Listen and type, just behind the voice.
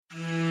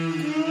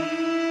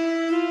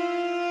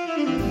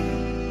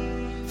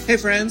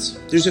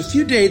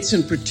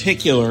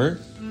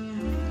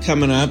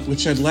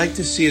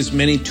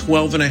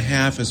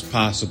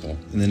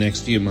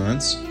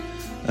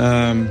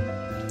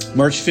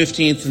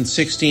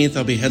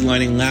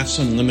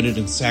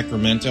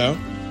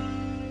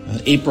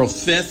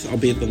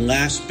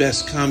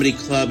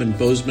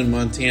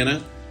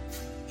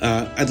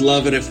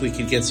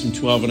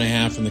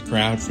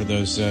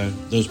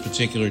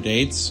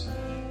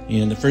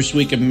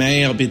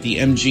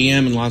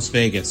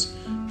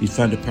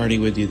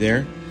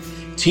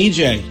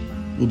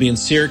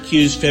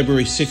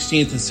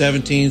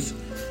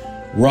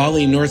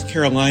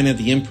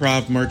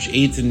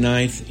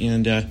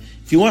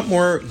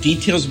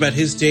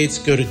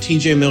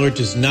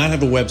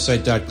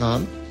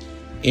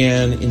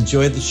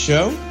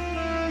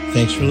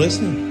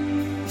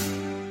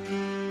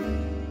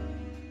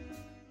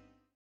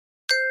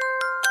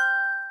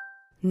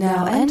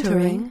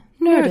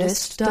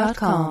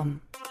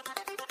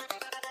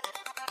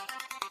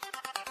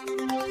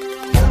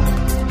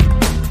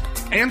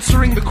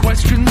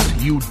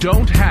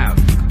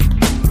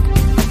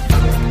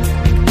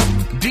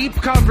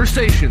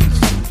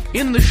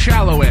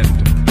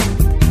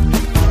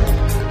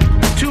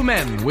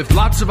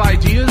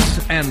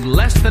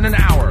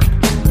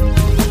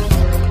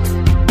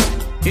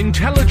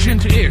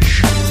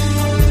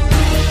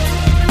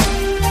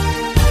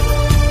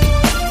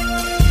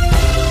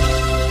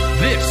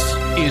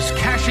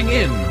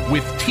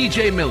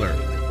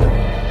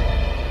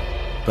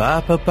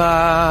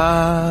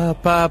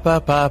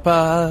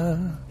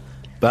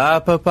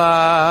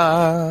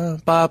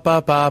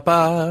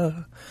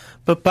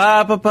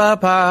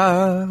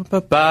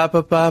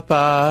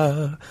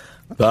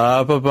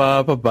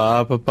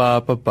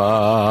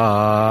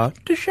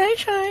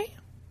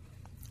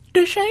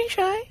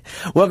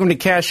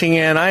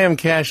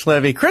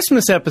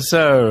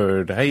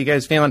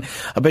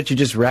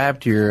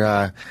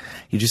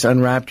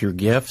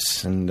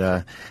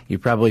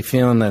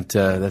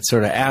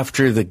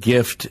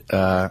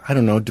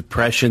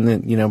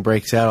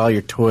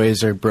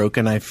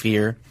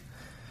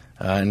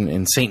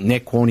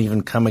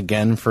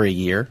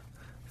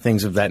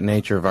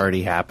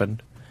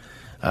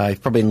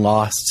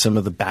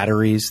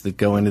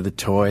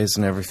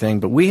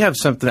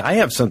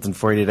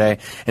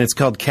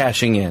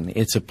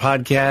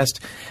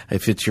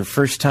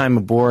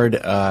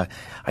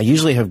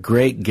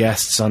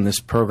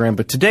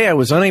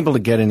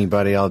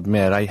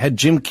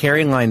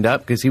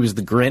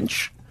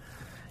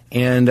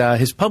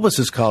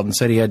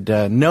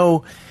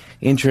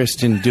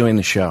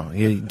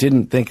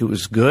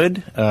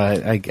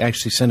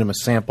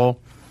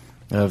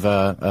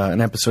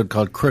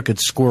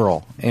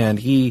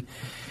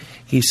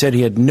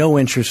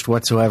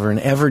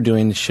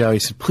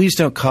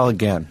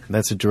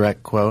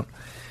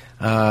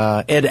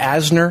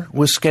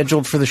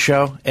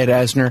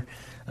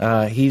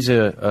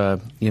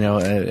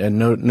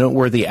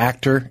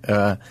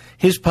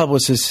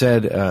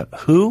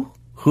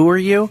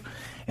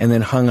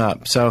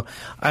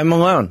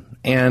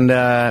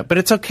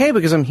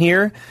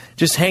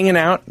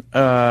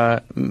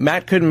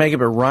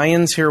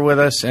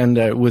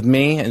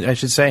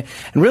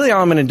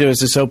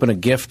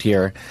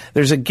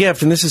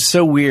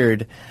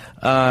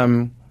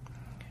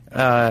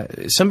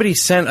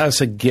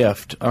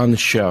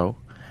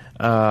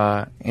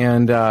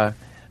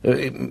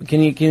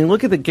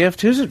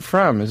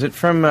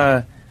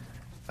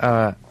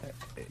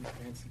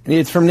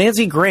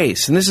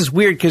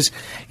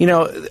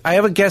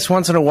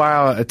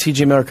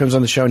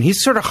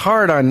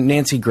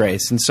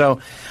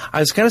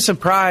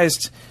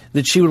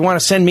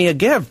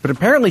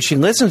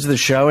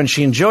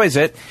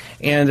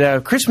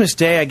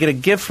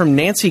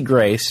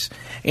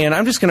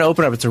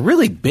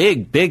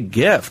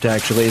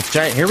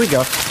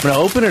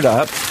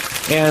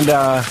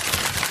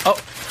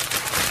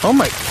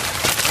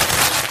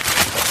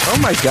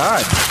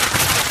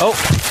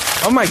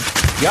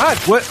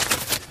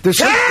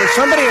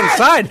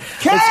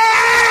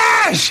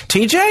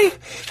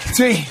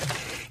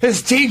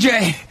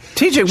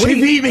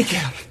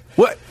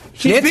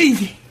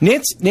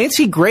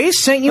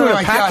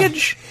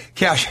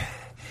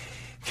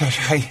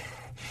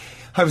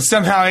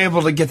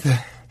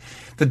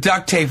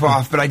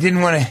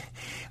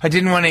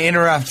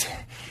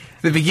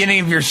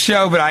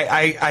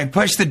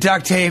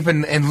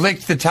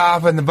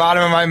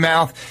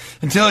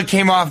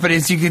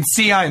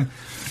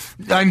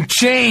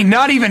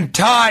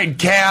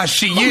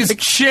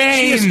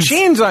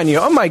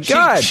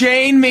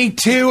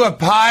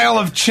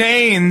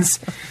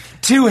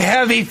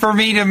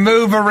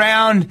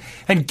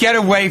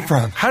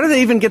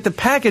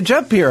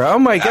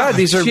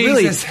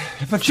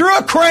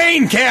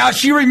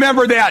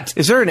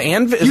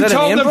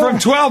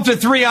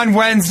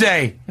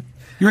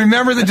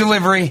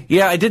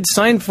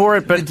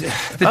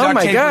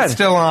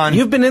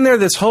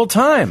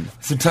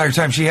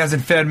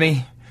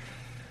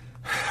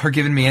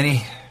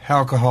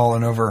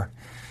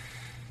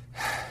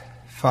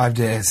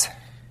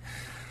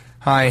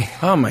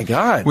Oh my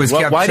God! was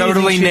kept Why do you think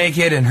totally she-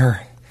 naked in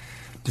her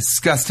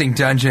disgusting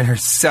dungeon, her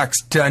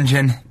sex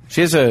dungeon.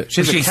 She's a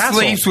She castle.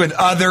 sleeps with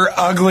other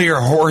uglier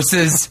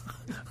horses.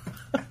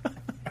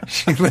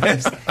 She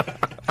lives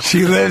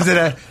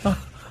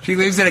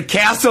in a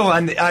castle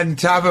on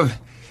top of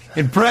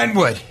in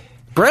Brentwood.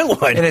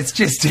 Brentwood. And it's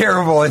just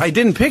terrible. I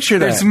didn't picture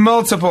that. There's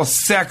multiple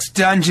sex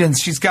dungeons.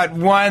 She's got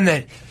one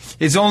that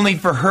is only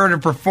for her to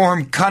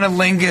perform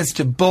cunnilingus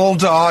to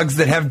bulldogs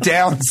that have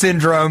Down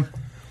syndrome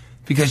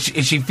because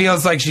she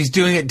feels like she's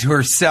doing it to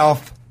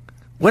herself.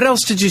 What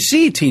else did you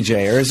see,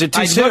 TJ? Or is it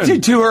too I soon? looked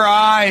into her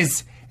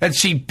eyes and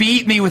she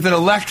beat me with an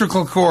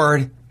electrical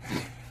cord.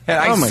 And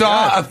I Oh, my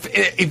saw, God.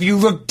 if you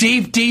look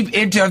deep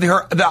into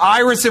the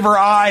iris of her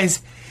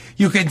eyes,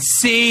 you can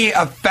see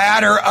a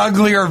fatter,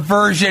 uglier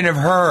version of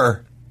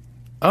her.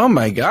 Oh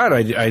my God!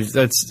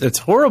 That's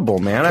horrible,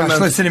 man. Gosh,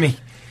 listen to me.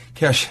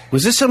 Cash.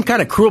 Was this some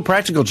kind of cruel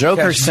practical joke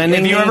or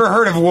sending Have you me? ever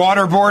heard of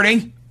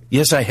waterboarding?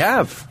 Yes, I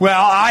have. Well,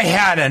 I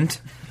hadn't.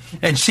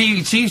 And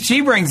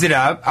she brings it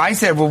up. I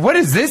said, well, what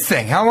is this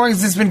thing? How long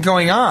has this been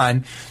going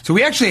on? So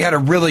we actually had a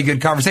really good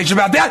conversation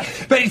about that.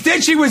 But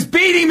then she was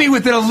beating me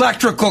with an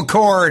electrical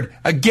cord.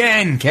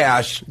 Again,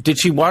 Cash. Did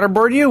she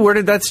waterboard you? Where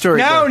did that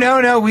story go?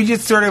 No. We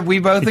just we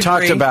both You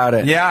talked agree. about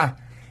it. Yeah.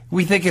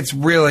 We think it's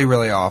really,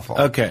 really awful.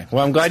 Okay.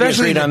 Well, I'm glad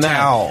Especially you agreed the on that.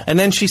 towel. And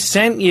then she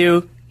sent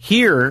you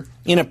here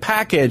in a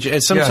package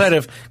as some Yes. sort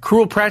of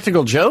cruel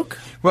practical joke?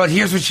 Well,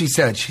 here's what she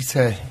said. She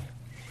said,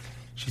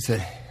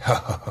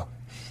 oh,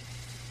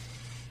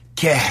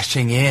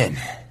 cashing in.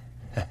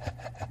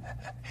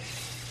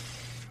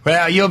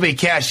 Well, you'll be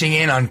cashing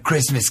in on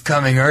Christmas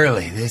coming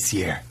early this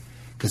year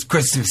because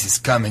Christmas is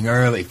coming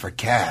early for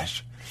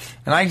Cash.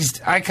 And I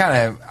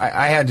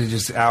had to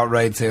just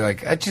outright say,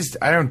 like,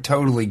 I don't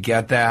totally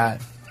get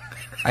that.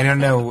 I don't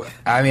know.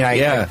 I mean,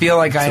 I feel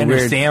like I it's a weird-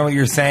 understand what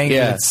you're saying.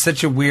 Yeah. But it's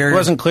such a weird. It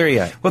wasn't clear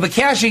yet. Well, the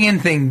cashing in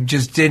thing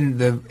just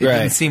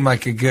didn't seem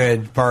like a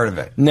good part of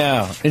it.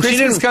 No. And she Christmas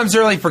didn't. comes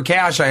early for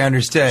Cash, I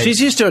understood. She's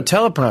used to a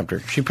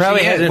teleprompter. She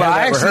probably had well,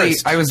 that actually,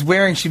 rehearsed. I was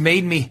wearing, she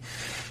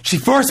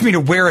forced me to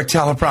wear a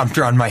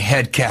teleprompter on my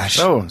head, Cash.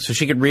 Oh, so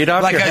she could read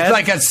off like your head?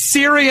 like a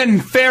Syrian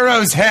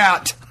pharaoh's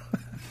hat.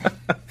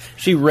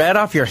 She read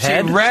off your She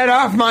head? read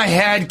off my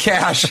head,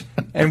 Cash.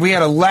 And we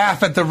had a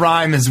laugh at the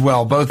rhyme as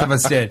well. Both of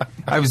us did.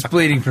 I was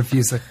bleeding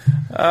profusely.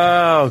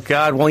 Oh,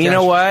 God. Well, you Gosh.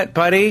 know what,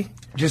 buddy?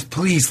 Just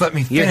please let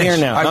me finish. You're here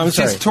now. I I'm was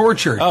sorry. just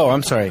tortured. Oh,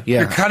 I'm sorry.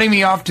 Yeah. You're cutting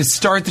me off to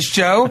start the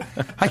show?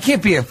 I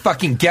can't be a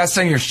fucking guest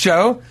on your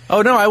show.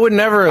 Oh, no, I would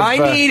never have...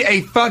 I need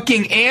a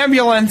fucking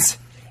ambulance.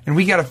 And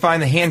we got to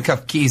find the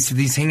handcuff keys to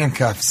these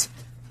handcuffs.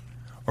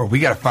 Or we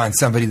got to find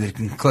somebody that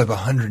can clip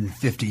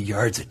 150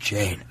 yards of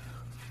chain.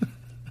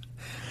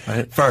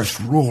 First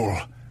rule.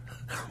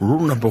 Rule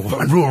number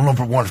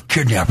one of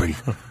kidnapping.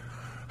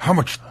 How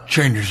much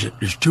chain is it?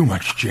 There's too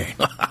much chain.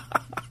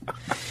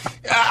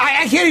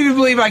 I can't even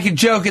believe I could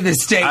joke in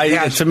this state.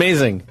 It's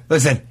amazing.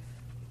 Listen.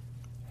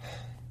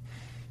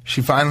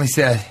 She finally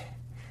said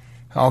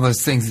all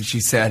those things that she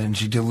said, and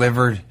she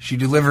delivered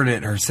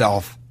it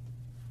herself.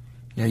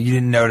 You know, you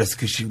didn't notice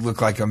because she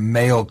looked like a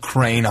male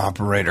crane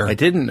operator. I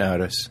didn't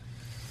notice.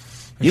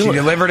 She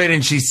delivered it,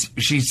 and she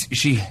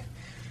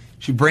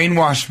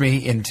brainwashed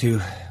me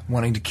into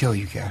wanting to kill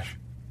you, Cash.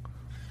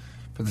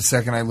 But the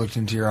second I looked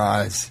into your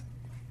eyes,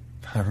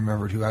 I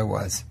remembered who I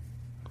was.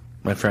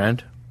 My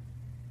friend?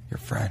 Your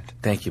friend.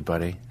 Thank you,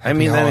 buddy.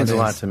 Happy That means a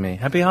lot holidays. to me.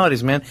 Happy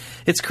holidays, man.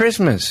 It's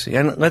Christmas.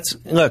 And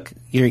look,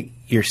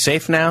 you're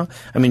safe now.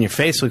 I mean, your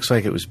face looks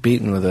like it was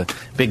beaten with a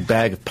big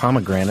bag of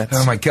pomegranates.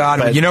 Oh, my God.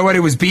 But You know what? It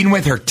was beaten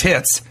with her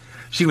tits.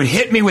 She would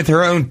hit me with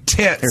her own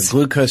tits. Her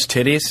glucose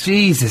titties.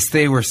 Jesus,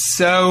 they were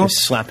so... They're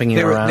slapping you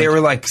they were, around. They were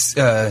like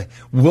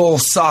wool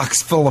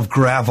socks full of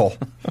gravel.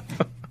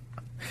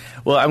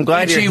 Well, I'm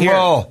glad Itchy you're here.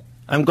 wool.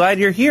 I'm glad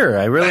you're here.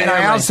 I really And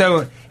am. I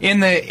also,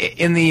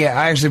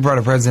 I actually brought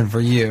a present for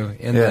you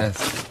in Yeah.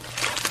 this.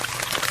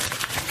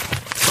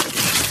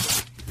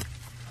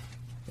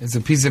 It's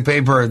a piece of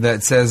paper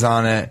that says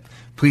on it,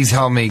 "Please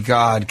help me,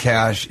 God,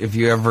 Cash, if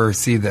you ever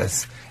see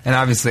this." And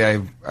obviously, I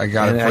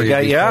got And it for I you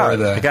got you before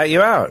out. I got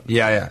you out.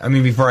 Yeah. I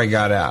mean, before I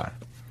got out.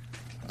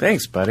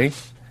 Thanks, buddy.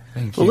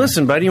 Thank Well, you.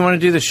 listen, buddy, you want to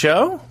do the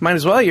show? Might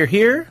as well. You're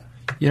here.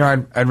 You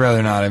know, I'd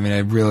rather not. I mean, I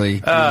really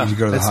need to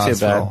go to the that's too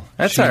hospital. bad.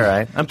 That's all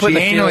right. I'm putting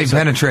she the anally feelers out.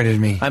 penetrated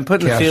me. I'm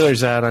putting Cash, the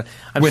feelers out on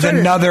with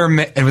another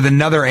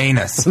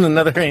anus.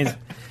 another anus.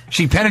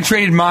 She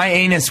penetrated my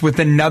anus with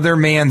another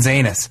man's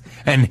anus.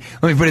 And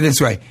let me put it this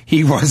way.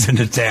 He wasn't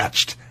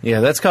attached. Yeah,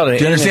 that's called an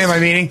Do you anus. understand my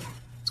meaning?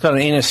 It's called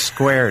an anus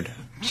squared.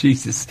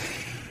 Jesus.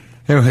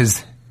 It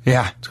was,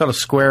 It's called a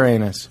square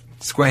anus.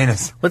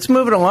 squanus. Let's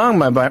move it along,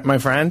 my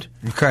friend.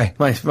 Okay.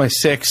 My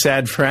sick,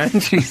 sad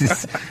friend.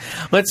 Jesus.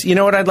 You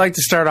know what I'd like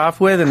to start off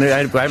with, and I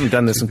haven't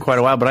done this in quite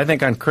a while, but I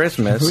think on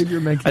Christmas, believe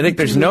you're making I think me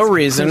there's do no this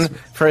reason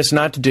Christmas. for us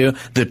not to do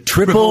the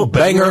Triple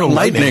Banger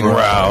Lightning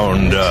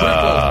Round.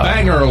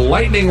 Banger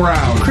lightning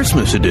round.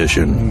 Christmas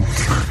edition.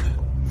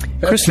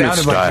 That Christmas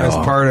sounded like it was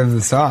style. part of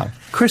the song.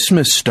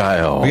 Christmas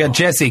style. We got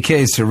Jesse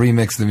Case to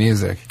remix the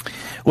music.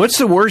 What's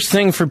the worst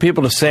thing for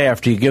people to say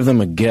after you give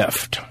them a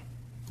gift?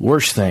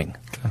 Worst thing.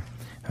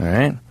 All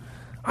right.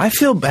 I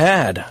feel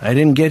bad. I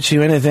didn't get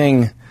you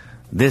anything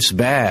this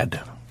bad.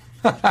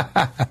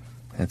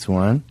 That's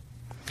one.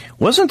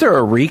 Wasn't there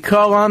a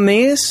recall on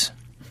these?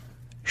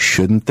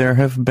 Shouldn't there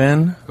have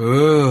been?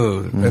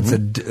 Ooh,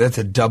 that's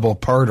a double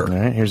parter. All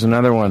right, here's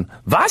another one.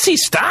 Was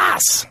ist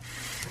das?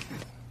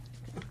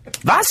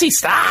 Was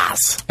ist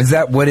das?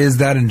 What is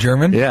that in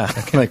German? Yeah.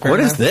 Like, what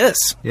is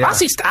this? Yeah.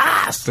 Was ist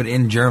das? But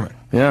in German.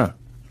 Yeah.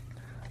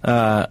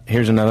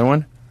 Here's another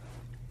one.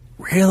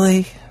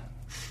 Really?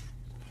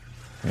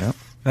 Yeah.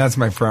 That's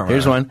my front runner.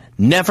 Here's one.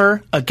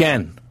 Never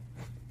again.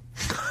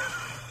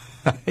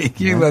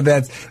 You love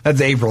that.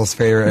 That's April's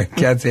favorite.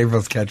 That's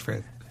April's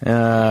catchphrase.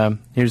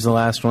 Here's the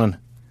last one.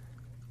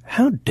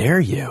 How dare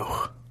you?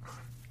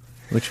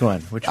 Which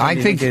one? I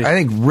think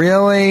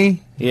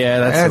really. Yeah,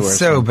 that's the worst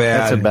so one. bad.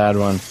 That's a bad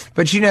one.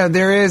 But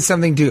there is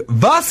something to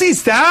was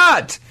ist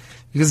das?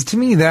 Because to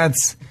me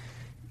that's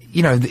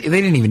they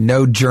didn't even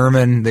know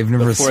German. They've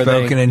never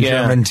spoken in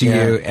German to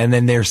you, and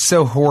then they're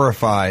so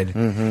horrified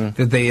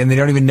that they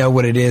don't even know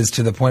what it is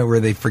to the point where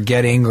they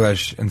forget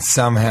English and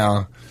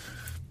somehow.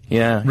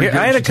 Yeah,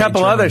 I had a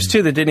couple others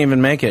too that didn't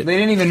even make it. They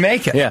didn't even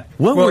make it. Yeah.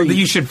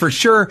 You should for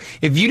sure.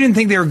 If you didn't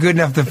think they were good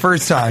enough the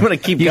first time, I'm gonna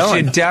keep you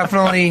going. should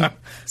definitely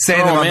say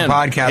them on the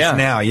podcast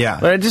now. Yeah,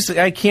 but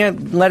I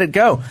can't let it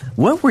go.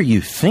 What were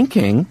you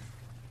thinking?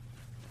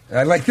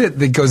 I like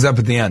that goes up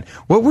at the end.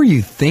 What were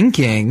you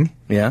thinking?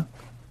 Yeah,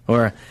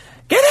 or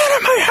get out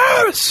of my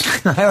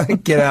house. I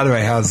like get out of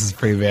my house is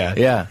pretty bad.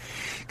 Yeah.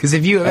 Because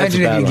if you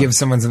imagine if you one. give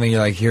someone something, you're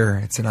like, here,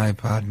 it's an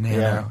iPod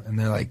Nano, and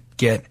they're like,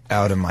 get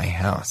out of my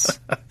house.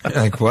 You're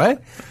like,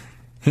 what?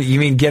 You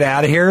mean get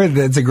out of here?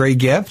 That's a great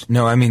gift?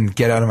 No, I mean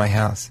get out of my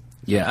house.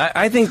 Yeah,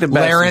 I think the best.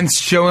 Clarence,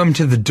 show him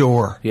to the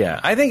door. Yeah,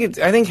 I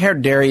think how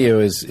dare you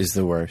is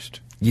the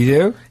worst. You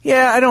do?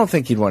 Yeah, I don't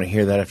think you'd want to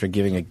hear that after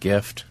giving a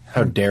gift.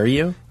 How dare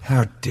you?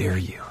 How dare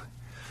you?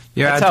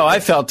 Yeah, that's how I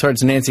felt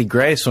towards Nancy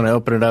Grace when I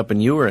opened it up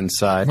and you were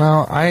inside.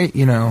 Well, I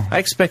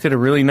expected a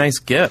really nice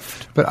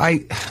gift. But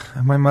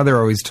my mother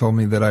always told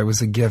me that I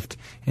was a gift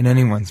in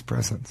anyone's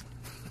presence.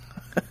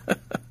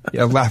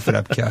 Yeah, laugh it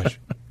up,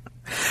 Cash.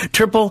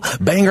 Triple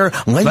banger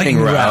lightning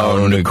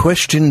round.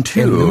 Question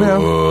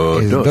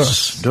 2.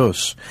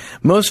 Dos.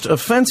 Most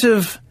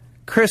offensive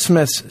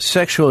Christmas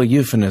sexual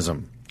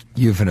euphemism.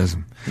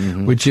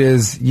 Which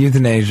is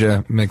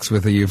euthanasia mixed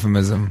with a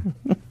euphemism.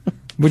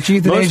 Which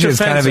euthanasia is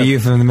kind of a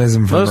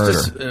euphemism for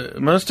murder.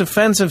 Most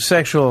offensive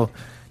sexual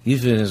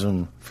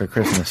euphemism for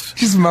Christmas.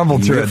 Just mumble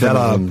through it.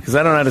 Because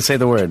I don't know how to say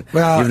the word.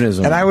 Well,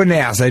 euphemism. And I wouldn't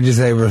ask. I just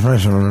say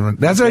professional.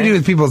 That's what I do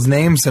with people's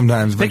names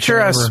sometimes. Picture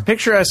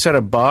us at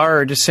a bar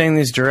or just saying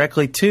these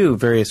directly to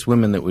various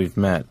women that we've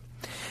met.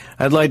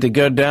 I'd like to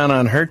go down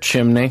on her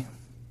chimney.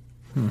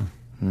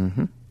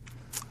 Mm-hmm.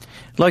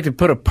 I'd like to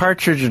put a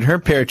partridge in her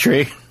pear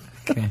tree.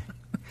 Okay.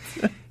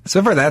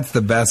 So far, that's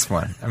the best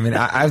one. I mean,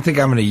 I think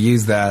I'm going to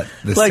use that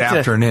this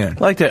afternoon. I'd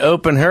like to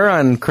open her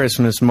on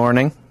Christmas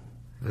morning.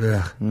 Ugh.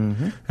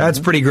 Mm-hmm. That's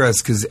pretty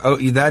gross because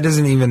that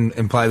doesn't even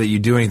imply that you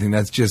do anything.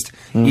 That's just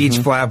each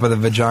flap of the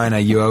vagina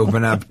you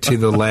open up to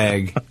the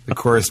leg, the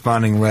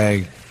corresponding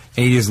leg,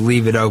 and you just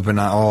leave it open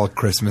all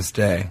Christmas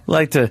Day. I'd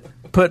like to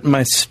put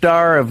my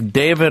Star of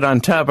David on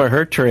top of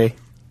her tree.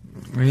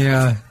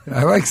 Yeah,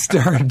 I like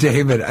Star of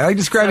David. I like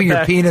describing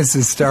your penis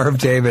as Star of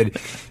David,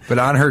 but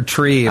on her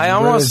tree.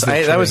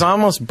 That was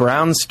almost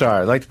Brown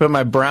Star. I'd like to put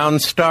my brown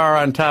star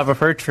on top of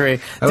her tree.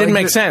 Didn't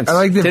make sense. I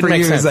like that for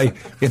you. It's like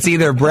it's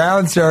either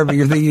Brown Star, but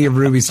you're thinking of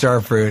Ruby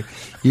Starfruit.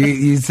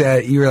 You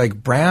said you were like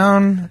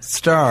Brown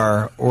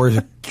Star or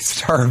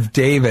Star of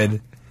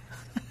David.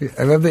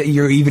 I love that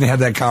you even had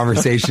that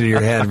conversation in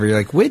your head where you're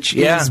like, which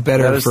is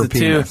better for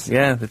penis?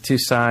 The two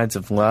sides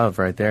of love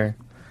right there.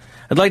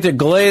 I'd like to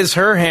glaze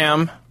her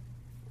ham.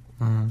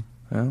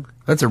 Well,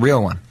 that's a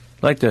real one.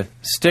 I'd like to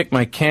stick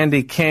my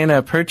candy cane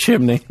up her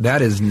chimney.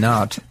 That is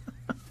not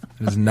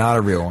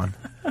a real one.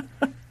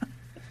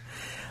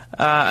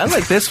 I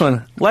like this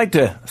one. I'd like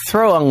to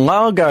throw a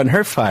log on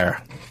her fire.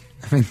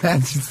 I mean, that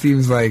just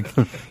seems like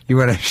you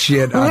want to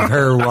shit on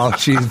her while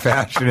she's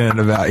passionate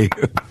about you.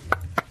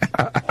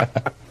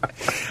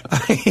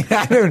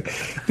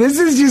 This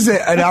is just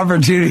an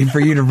opportunity for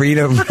you to read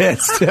a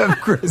list of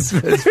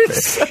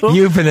Christmas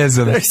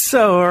euphemisms. They're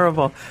so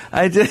horrible.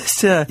 I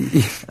just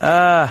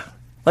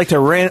like to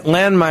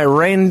land my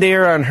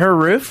reindeer on her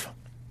roof.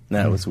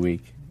 That was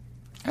weak.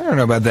 I don't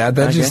know about that.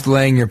 That's just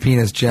laying your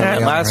penis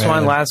gently.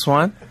 Last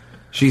one.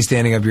 She's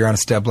standing up. You're on a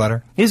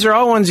stepladder. These are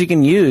all ones you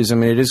can use. I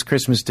mean, it is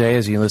Christmas Day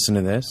as you listen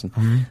to this.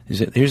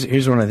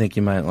 Here's one I think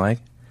you might like.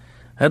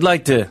 I'd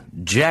like to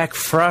Jack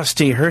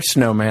Frosty her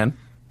snowman.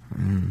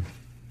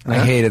 I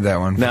hated that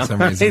one for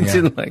some reason. I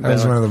didn't like that. That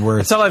was one of the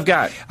worst. That's all I've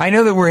got. I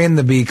know that we're in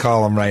the B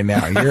column right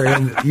now.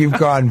 You've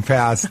gone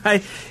past. I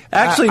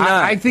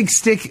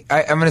think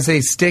I'm going to say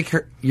stick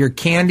your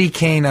candy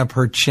cane up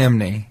her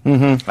chimney.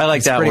 Mm-hmm. I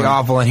like that one. It's pretty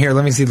awful. And here,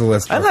 let me see the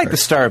list. I like the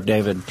Star of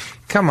David.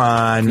 Come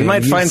on. You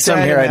might find some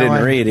here I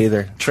didn't read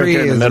either. Tree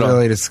is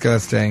really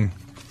disgusting.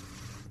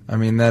 I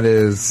mean, that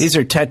is... These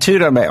are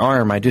tattooed on my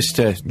arm. I just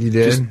You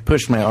did? just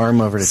pushed my arm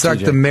over to Suck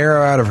TJ. the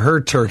marrow out of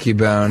her turkey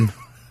bone.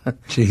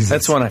 Jesus.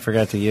 That's one I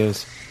forgot to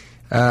use.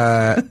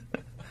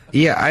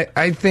 Yeah,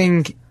 I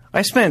think...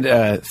 I spent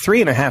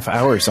 3.5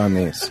 hours on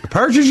these.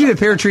 Partridge in a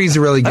Pear Tree is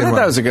a really good I thought one.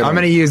 that was a good one. I'm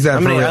going to use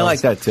that for I reals.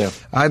 like that too.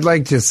 I'd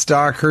like to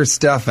stuff her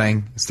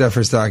stocking.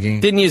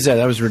 Didn't use that.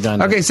 That was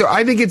redundant. Okay, so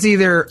I think it's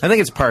either... I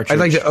think it's partridge. I'd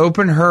like to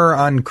open her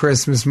on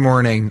Christmas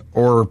morning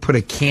or put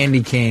a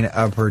candy cane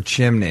up her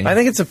chimney. I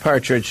think it's a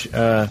partridge.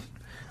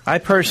 I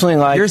personally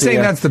like. You're saying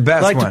that's the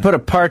best like one. to put a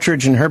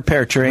partridge in her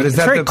pear tree. But It's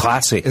very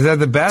classy. Is that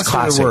the best or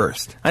Classy. the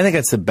worst? I think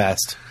it's the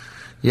best.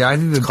 Yeah, I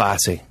think It's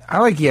classy. I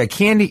like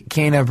candy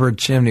cane up her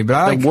chimney, but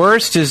I like The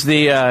worst is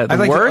the I'd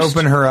like worst. to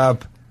open her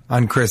up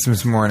on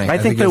Christmas morning. I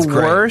think the it's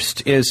great.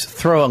 worst is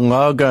throw a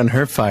log on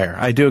her fire.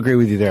 I do agree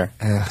with you there.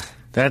 Ugh.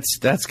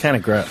 That's kind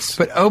of gross.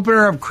 But open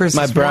her up My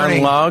Christmas brown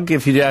morning. log,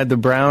 if you add the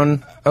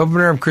brown, Open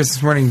her up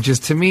Christmas morning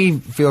just to me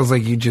feels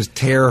like you just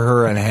tear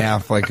her in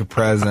half like a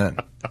present.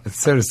 It's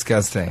so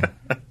disgusting.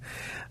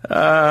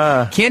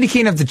 Candy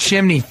cane up the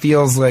chimney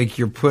feels like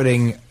you're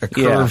putting a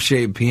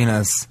curve-shaped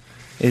penis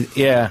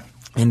yeah.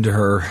 into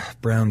her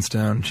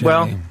brownstone chimney.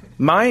 Well,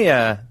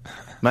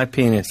 my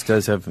penis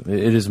does have.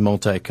 It is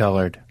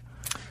multicolored.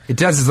 It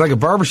does. It's like a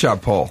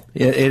barbershop pole.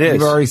 It is.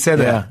 You've already said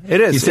that. Yeah,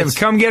 it is. You said, It's-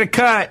 come get a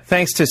cut.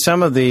 Thanks to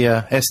some of the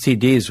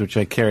STDs which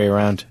I carry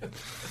around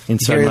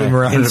inside Carry them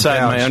around in a my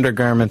pouch.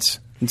 undergarments,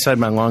 inside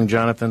my long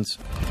Jonathans.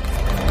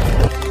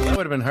 That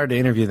would have been hard to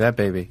interview that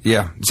baby.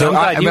 Yeah. So I'm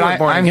glad you were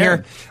born I'm again.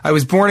 here. I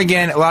was born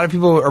again. A lot of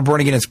people are born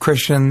again as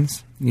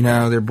Christians. You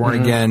know, they're born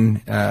Mm-hmm.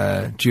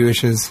 again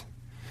Jewishes.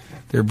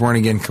 They're born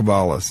again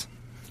Kabbalahs.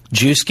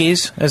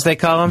 Juiskies, as they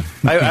call them.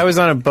 I was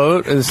on a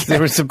boat.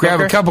 There was a Grab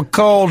booker. a couple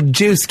cold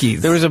Jewskis.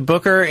 There was a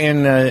booker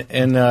in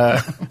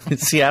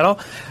Seattle.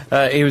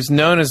 He was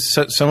known as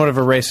somewhat of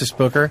a racist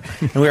booker,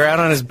 and we were out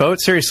on his boat.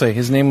 Seriously,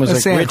 his name was A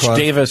like Santa Rich Claus.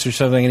 Davis or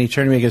something, and he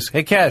turned to me and goes,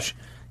 "Hey, Cash,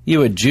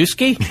 you a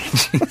Jewski?"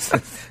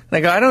 And I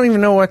go, "I don't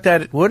even know what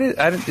that. What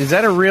is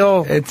that a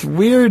real It's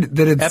weird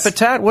that it's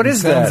epithet? What it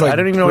is sounds that? like I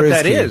don't even know what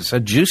that brisket. is. A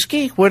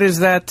Jewski? What is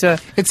that?"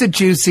 It's a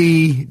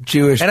juicy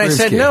Jewish. And I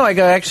said, brisket. no. I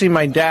go, actually,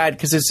 my dad,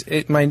 because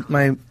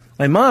my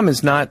mom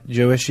is not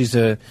Jewish. She's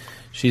from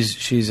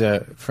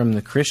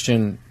the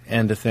Christian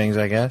end of things,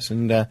 I guess.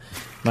 And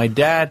my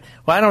dad,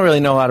 well, I don't really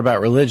know a lot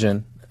about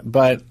religion,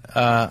 but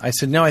I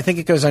said, no, I think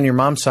it goes on your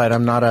mom's side.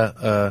 I'm not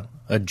a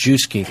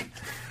Jewski.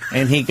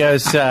 And he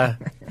goes,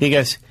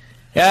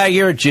 yeah,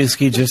 you're a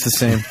Jewski just the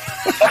same.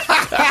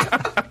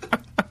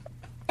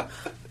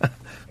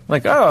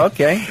 Like, oh,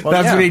 okay. Well,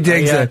 That's yeah, when he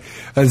takes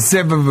a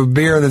sip of a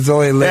beer that's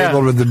only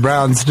labeled with the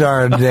brown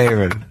star of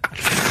David.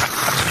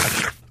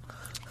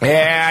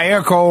 Yeah,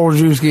 you're cold,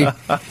 Jewski.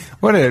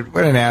 What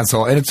an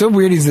asshole. And it's so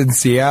weird he's in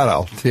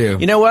Seattle, too.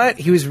 You know what?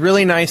 He was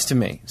really nice to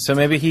me. So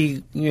maybe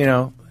he,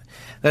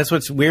 that's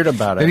what's weird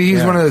about it. Maybe he's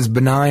Yeah. one of those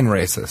benign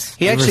racists.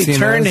 He You ever actually seen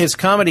turned those? his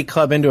comedy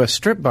club into a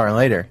strip bar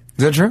later.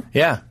 Is that true?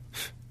 Yeah.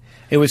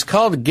 It was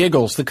called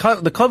Giggles. The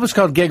club was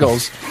called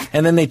Giggles,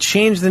 and then they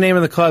changed the name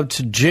of the club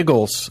to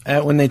Jiggles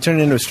when they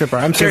turned it into a strip bar.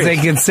 I'm Because serious. they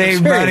can save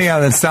I'm serious. money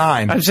on the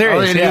sign. I'm serious. All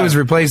they had to yeah. do was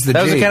replace the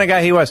That was G. the kind of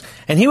guy he was.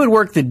 And he would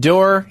work the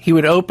door. He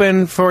would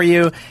open for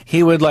you.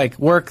 He would,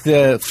 work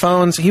the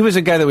phones. He was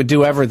a guy that would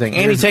do everything.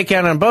 And he'd take you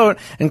out on a boat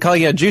and call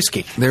you a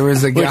Jewski. There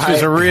was a Which guy-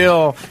 was a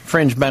real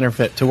fringe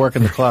benefit to work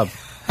in the club.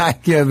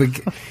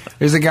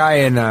 There's a guy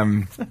in,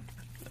 I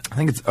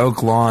think it's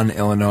Oak Lawn,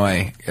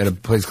 Illinois, at a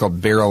place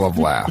called Barrel of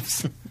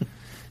Laughs.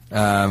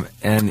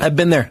 And I've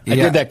been there. I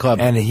did that club.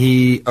 And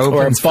he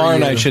opens Or a barn,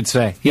 for you. I should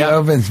say. He Yeah.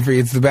 opens for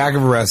you. It's the back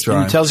of a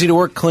restaurant. He tells you to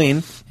work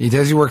clean. He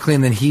tells you work clean,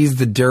 then he's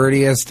the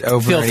dirtiest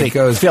opener. And he Filthy.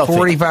 goes Filthy.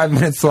 45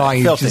 minutes long.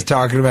 He's Filthy. just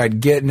talking about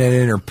getting it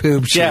in her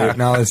poop shoot Yeah.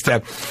 and all this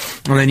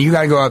stuff. And then you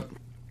got to go up.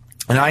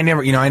 And I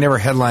never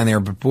headline there,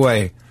 but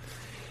boy,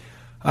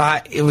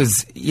 it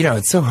was,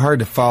 it's so hard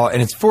to follow.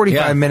 And it's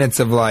 45 Yeah. minutes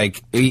of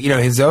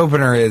his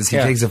opener is he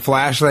Yeah. takes a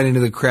flashlight into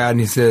the crowd and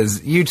he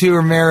says, you two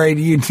are married,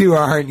 you two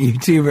aren't, you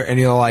two are, and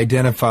he'll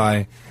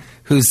identify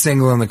who's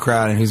single in the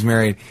crowd and who's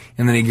married.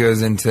 And then he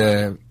goes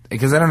into,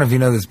 because I don't know if you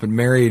know this, but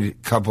married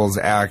couples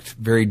act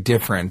very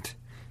different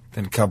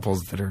than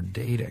couples that are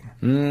dating.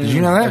 Did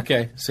you know that?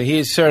 Okay. So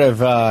he's sort of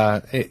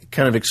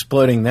kind of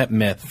exploding that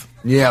myth.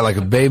 Yeah, like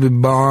a baby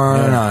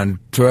barn on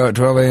 12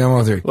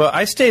 a.m. 03. Well,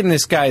 I stayed in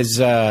this guy's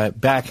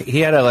back. He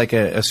had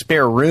a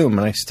spare room,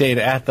 and I stayed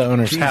at the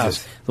owner's Jesus.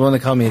 house, the one that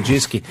called me a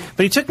Jewski.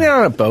 But he took me out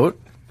on a boat,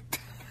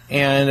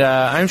 and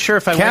I'm sure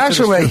if I Cash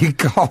will went let to you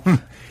call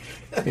him.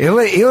 He'll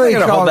let you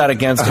gonna call hold that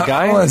against the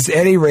guy. Almost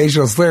any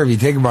racial slur if you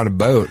take him on a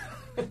boat.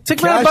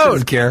 took me on a Cash boat.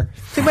 doesn't care.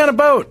 Took me on a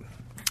boat.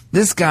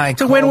 This guy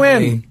It's a called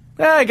win-win. me-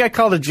 I got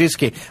called a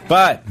Jewski,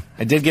 but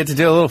I did get to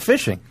do a little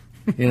fishing,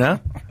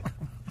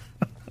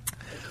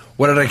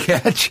 What did I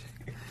catch?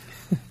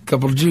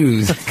 Couple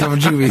Jews, couple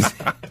Jewies,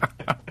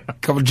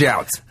 couple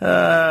jouts.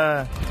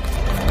 I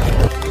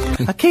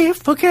keep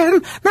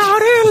forgetting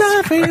not in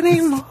love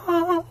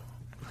anymore.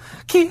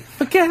 Keep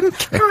forgetting.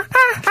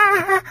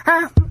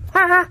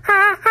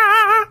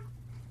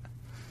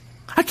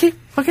 I keep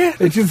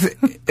forgetting.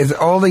 It's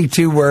only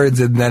 2 words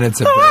and then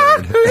it's a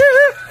bird.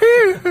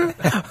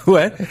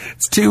 What?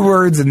 It's 2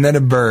 words and then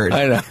a bird.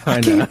 I know.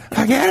 Keep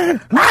forgetting.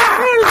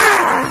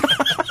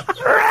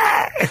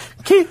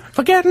 Keep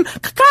forgetting.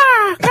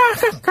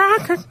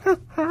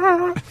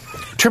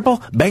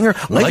 Triple banger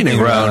lightning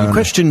round.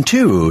 Question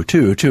 2.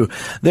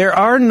 There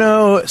are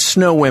no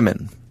snow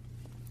women.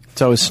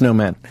 It's always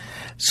snowmen.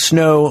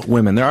 Snow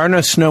women. There are no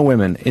snow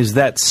women. Is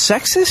that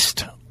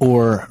sexist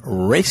or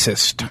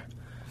racist?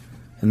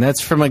 And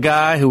that's from a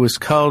guy who was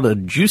called a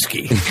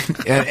Jewski.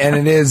 and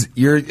it is,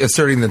 you're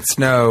asserting that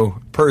snow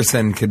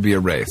person could be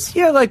a race.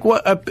 Yeah, like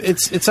what?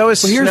 It's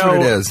always Well, here's snow. what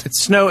it is.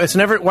 It's snow. It's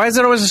never. Why is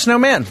it always a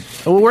snowman?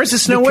 Well, where's the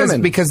snow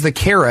women? Because the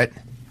carrot,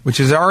 which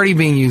is already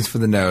being used for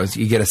the nose,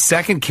 you get a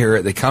second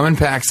carrot. They come in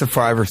packs of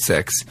 5 or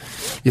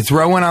 6. You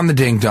throw one on the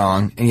ding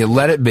dong and you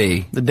let it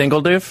be. The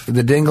dingle doof?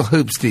 The dingle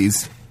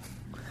hoopsties.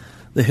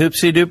 The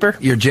hoopsie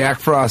duper? Your Jack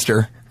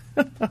Froster.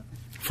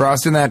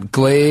 Frosting that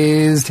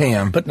glazed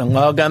ham. Putting a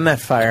log on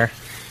that fire.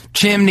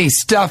 Chimney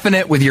stuffing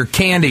it with your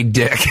candy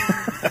dick.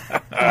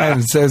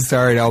 I'm so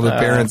sorry to all the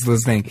parents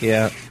listening.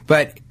 Yeah.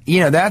 But,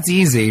 that's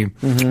easy.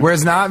 Mm-hmm.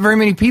 Whereas not very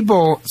many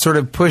people sort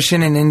of push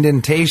in an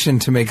indentation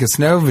to make a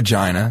snow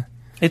vagina.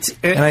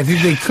 And I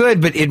think they could,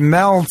 but it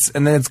melts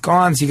and then it's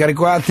gone. So you got to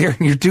go out there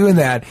and you're doing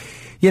that,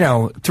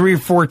 3 or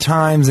 4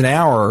 times an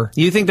hour.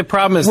 You think the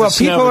problem is well, the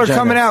snow people are vagina.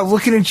 coming out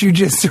looking at you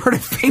just sort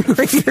of fingering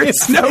their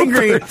snow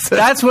person.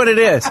 That's what it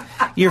is.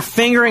 You're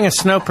fingering a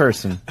snow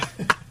person.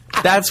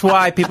 That's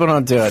why people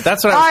don't do it.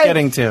 That's what I was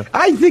getting to.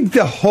 I think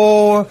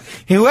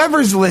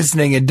whoever's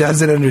listening and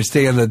doesn't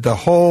understand that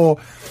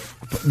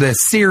the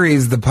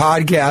series, the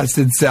podcast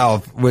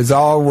itself, was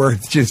all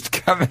worth just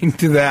coming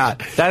to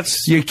that.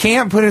 You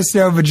can't put a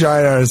snow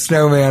vagina on a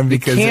snowman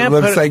because it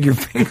looks like you're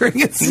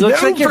fingering a snow person. It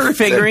looks like you're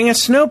fingering a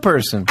snow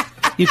person.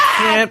 You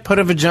can't put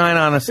a vagina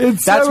on a.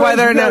 That's why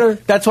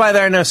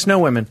there are no snow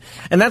women,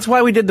 and that's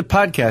why we did the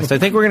podcast. I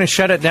think we're going to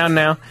shut it down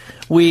now.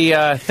 We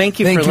thank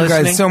you for listening. Thank you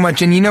guys so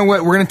much. And you know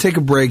what? We're going to take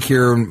a break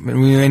here, and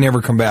we may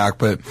never come back.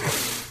 But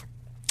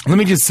let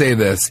me just say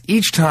this: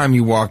 each time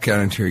you walk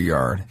out into your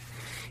yard,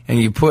 and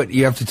you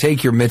have to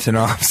take your mitten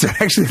off, so it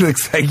actually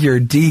looks like you're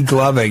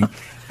degloving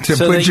to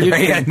put your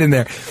hand in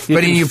there.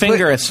 But you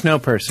finger a snow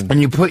person,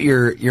 and you put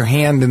your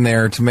hand in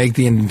there to make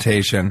the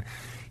indentation.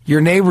 Your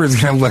neighbor is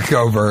going to look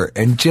over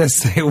and just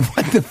say,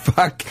 what the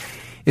fuck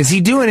is he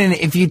doing? And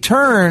if you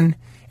turn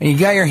and you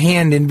got your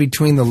hand in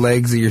between the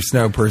legs of your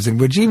snow person,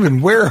 which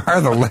where are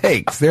the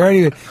legs? There aren't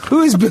even,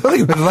 who's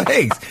building with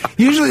legs?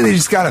 Usually they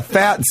just got a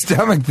fat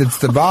stomach that's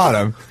the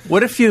bottom.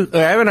 What if I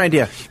have an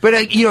idea. But,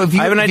 if you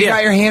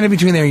got your hand in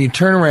between there and you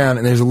turn around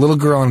and there's a little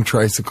girl on a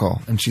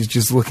tricycle and she's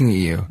just looking at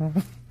you.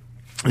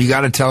 You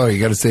got to tell her. You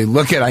got to say,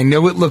 look, I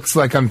know it looks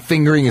like I'm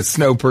fingering a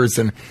snow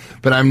person,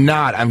 but I'm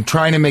not. I'm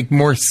trying to make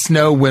more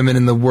snow women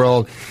in the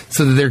world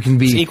so that there can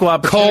be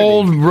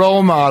cold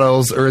role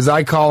models, or as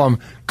I call them,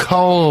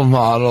 coal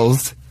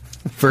models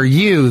for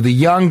you, the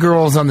young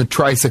girls on the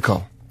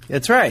tricycle.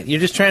 That's right.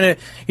 You're trying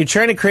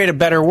to create a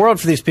better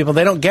world for these people.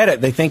 They don't get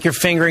it. They think you're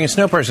fingering a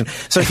snow person.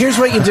 So here's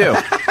what you do.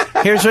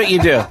 Here's what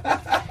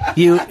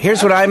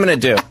I'm going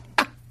to do.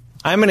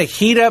 I'm going to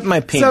heat up my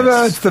penis.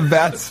 Somehow it's the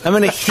best. I'm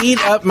going to heat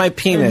up my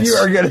penis. And you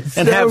are going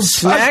to have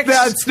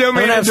snacks. I'm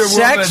going to have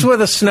sex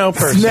with a snow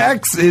person.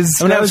 Snacks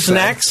is I'm going to have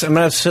snacks. I'm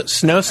going to have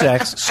snow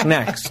sex.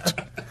 Snacks. I'm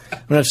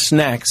going to have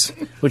snacks,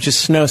 which is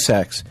snow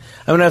sex.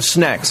 I'm going to have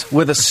snacks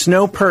with a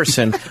snow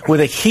person with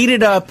a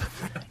heated up,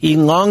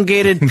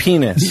 elongated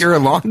penis. You're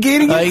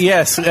elongating it?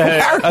 Yes.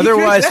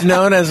 Otherwise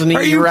known as an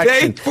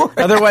erection.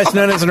 Otherwise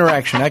known as an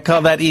erection. I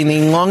call that an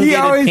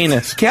elongated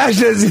penis. Cash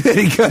does it.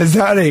 He goes,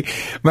 honey,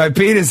 my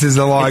penis is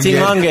elongated.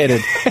 It's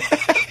elongated.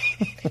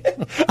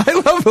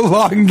 I love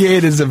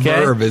elongate as a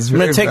verb. I'm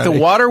going to take the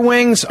water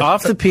wings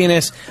off the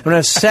penis. I'm going to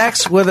have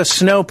sex with a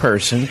snow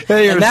person,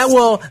 and that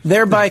will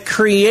thereby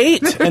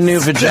create a new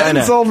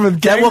vagina.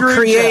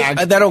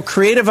 That'll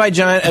create a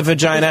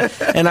vagina,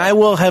 and I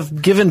will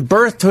have given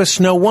birth to a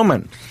snow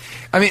woman.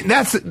 I mean,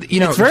 that's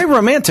it's very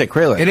romantic,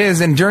 really. It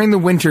is, and during the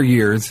winter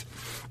years.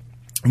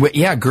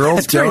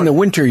 Girls during the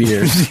winter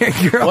years.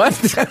 What?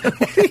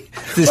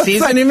 The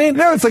season, you mean?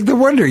 No, it's like the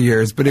wonder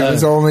years, but it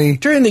was only...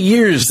 During the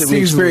years that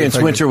we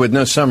experienced winter with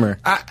no summer.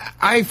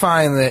 I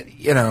find that,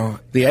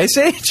 The Ice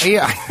Age?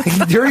 Yeah.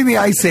 During the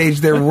Ice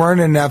Age, there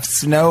weren't enough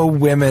snow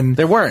women...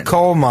 There weren't.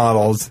 Coal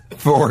models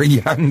for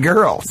young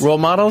girls. Role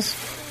models?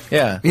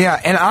 Yeah.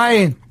 Yeah,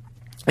 and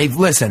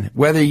listen,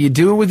 whether you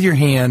do it with your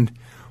hand...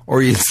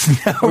 Or you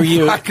heat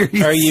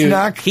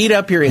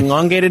up your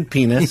elongated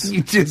penis.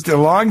 You just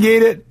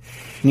elongate it.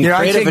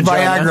 I take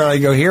Viagra and I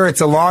go, here,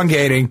 it's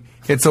elongating.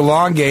 It's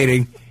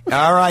elongating.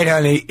 All right,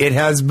 honey, it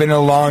has been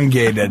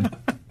elongated.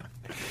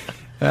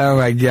 Oh,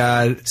 my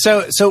God.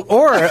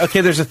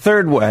 There's a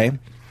third way.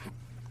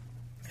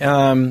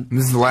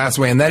 This is the last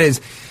way, and that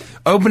is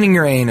opening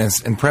your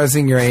anus and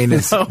pressing your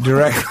anus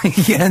directly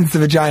against the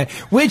vagina,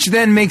 which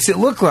then makes it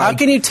look like how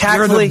can you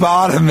you're the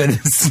bottom in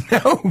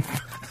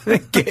a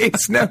gay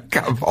snow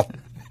couple.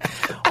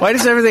 Why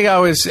does everything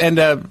always end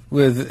up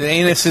with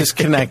anuses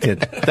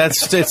connected?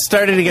 It's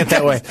starting to get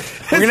that way.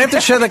 We're going to have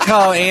to show the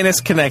call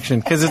anus connection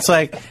because it's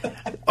like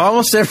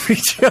almost every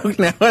joke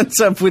now ends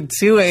up with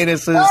two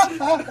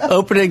anuses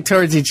opening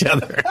towards each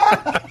other.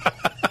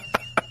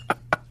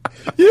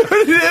 You know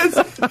what it is?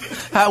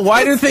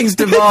 Why do things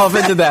devolve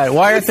into that?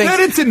 Why are things...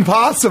 It's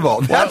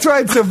impossible. That's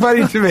why it's so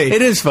funny to me.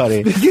 It is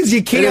funny. Because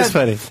you can't... It is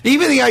funny.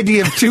 Even the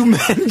idea of two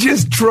men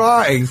just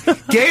trying,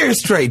 gay or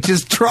straight,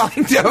 just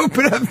trying to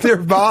open up their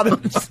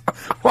bottoms.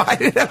 Why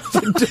did it have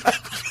to do?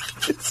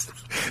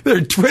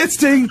 They're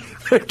twisting.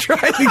 They're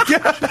trying to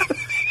get...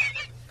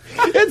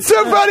 It's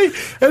so funny.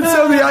 And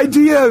so the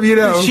idea of,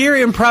 the sheer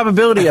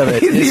improbability of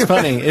it is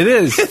funny. It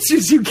is. It's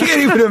just, you can't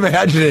even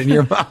imagine it in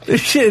your mind.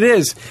 It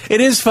is.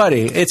 It is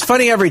funny. It's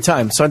funny every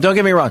time, so don't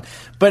get me wrong.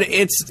 But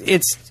it's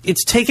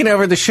taken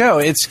over the show.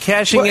 it's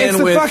cashing in with... It's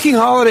the fucking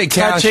holiday,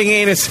 Cash. Touching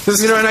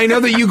anuses. And I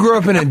know that you grew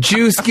up in a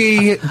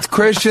Jewski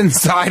Christian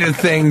side of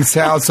things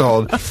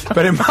household.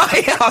 But in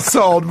my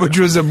household, which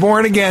was a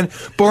born again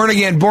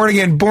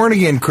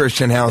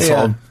Christian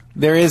household... Yeah.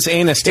 There is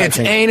anus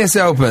touching. It's anus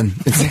open.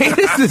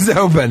 Anus is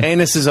open.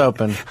 Anus is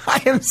open. I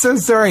am so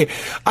sorry.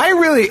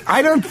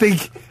 I don't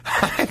think...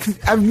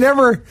 I've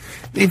never...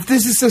 If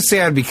this is so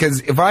sad,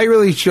 because if I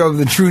really show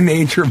the true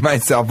nature of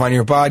myself on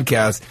your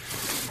podcast...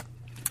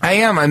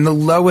 I'm the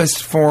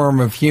lowest form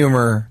of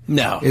humor.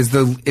 No. Is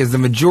the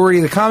majority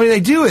of the comedy they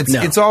do.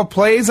 It's all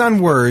plays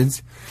on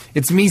words.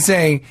 It's me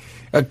saying...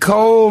 A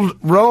cold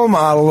role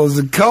model is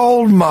a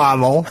cold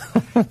model.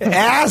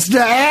 Ass to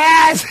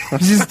ass.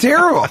 It's just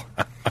terrible.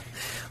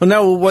 Well,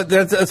 no,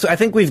 I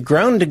think we've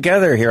grown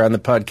together here on the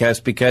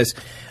podcast because,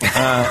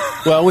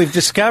 we've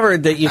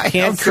discovered that you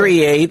can't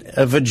create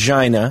a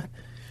vagina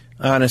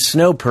on a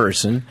snow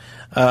person.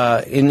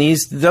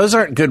 Those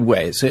aren't good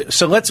ways.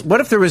 So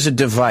what if there was a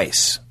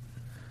device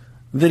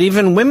that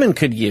even women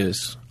could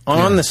use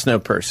on the snow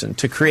person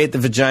to create the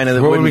vagina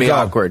that wouldn't be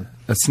awkward?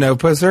 A snow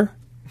pusser?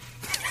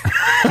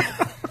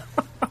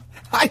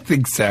 I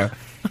think so.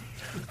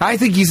 I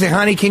think you say,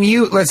 honey, can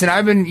you... Listen,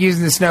 I've been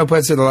using the snow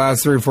pusser the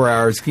last 3 or 4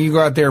 hours. Can you go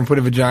out there and put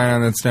a vagina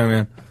on that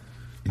snowman?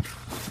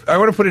 I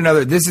want to put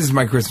another... This is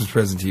my Christmas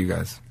present to you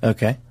guys.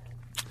 Okay.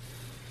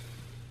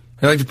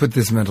 I like to put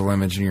this mental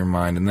image in your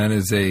mind, and that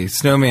is a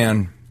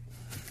snowman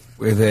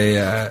with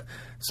a...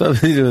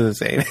 Something to do with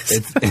his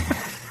anus.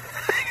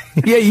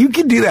 Yeah, you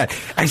can do that.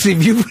 Actually,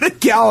 if you put a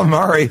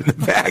calamari in the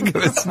back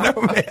of a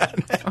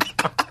snowman...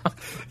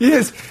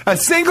 Yes, a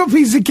single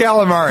piece of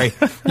calamari.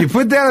 You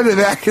put that on the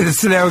back of the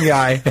snow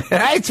guy.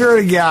 And I swear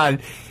to God,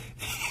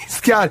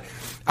 he's got...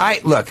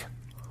 Look,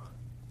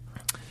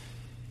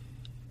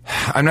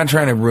 I'm not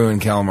trying to ruin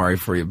calamari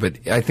for you,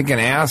 but I think an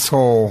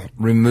asshole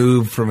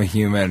removed from a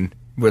human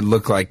would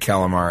look like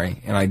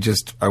calamari. And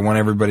I want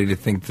everybody to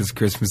think this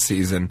Christmas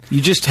season...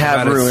 You just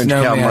have ruined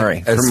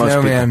calamari for most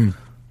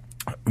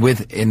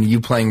people. And you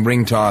playing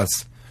ring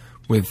toss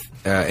with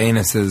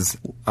anuses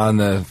on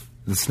the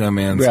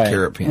snowman's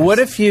carrot penis. What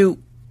if you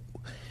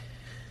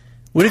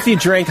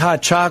drank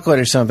hot chocolate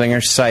or something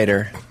or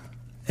cider,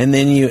 and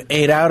then you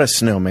ate out a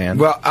snowman?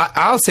 Well,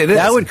 I'll say this: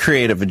 that would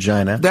create a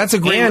vagina. That's a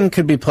great, and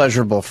could be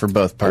pleasurable for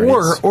both parties.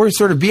 Or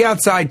sort of be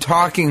outside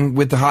talking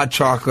with the hot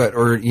chocolate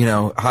or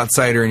hot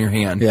cider in your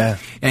hand. Yeah,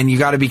 and you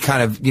got to be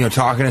kind of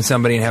talking to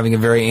somebody and having a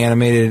very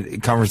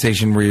animated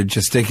conversation where you're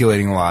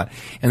gesticulating a lot,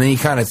 and then you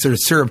kind of sort of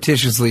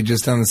surreptitiously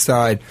just on the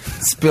side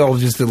spill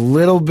just a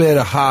little bit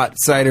of hot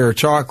cider or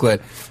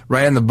chocolate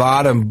right on the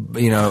bottom,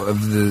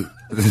 of the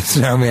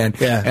snowman,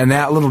 and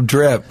that little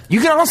drip. You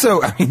can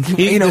also,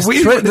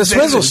 the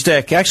swizzle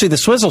stick. Actually, the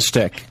swizzle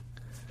stick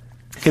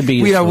could be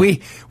useful. We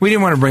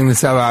didn't want to bring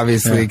this up,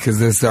 obviously, because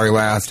this is our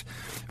last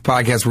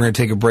podcast. We're going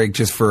to take a break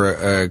just for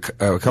a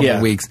couple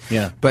of weeks.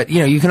 Yeah. But,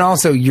 you can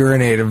also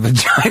urinate a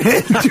vagina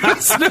into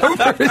a snow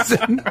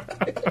person.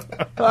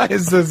 I'm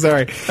so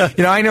sorry.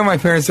 I know my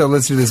parents don't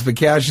listen to this, but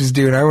Cash is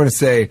doing. I want to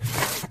say...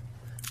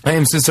 I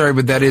am so sorry,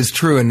 but that is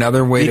true.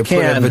 Another way to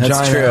put a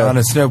vagina on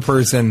a snow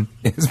person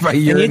is by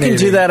urinating. And you can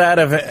do that out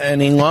of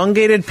an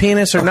elongated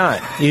penis or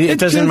not. It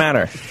doesn't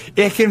matter.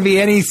 It can be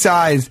any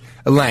size,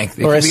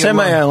 length. Or a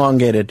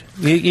semi-elongated.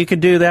 You could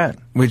do that.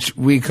 Which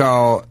we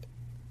call...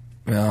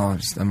 Well,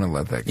 I'm going to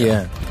let that go.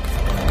 Yeah.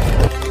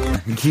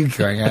 Keep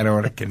going. I don't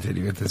want to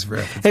continue with this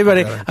reference. Hey,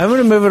 buddy, I'm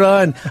going to move it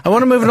on. I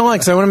want to move it along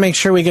because I want to make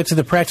sure we get to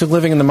the practical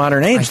living in the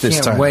modern age this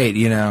time. I can't wait,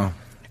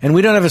 And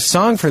we don't have a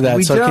song for that,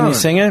 can you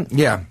sing it?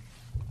 Yeah.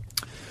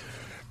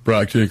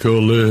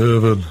 Practical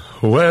living,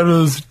 where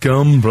does it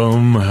come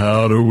from?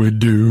 How do we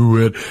do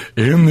it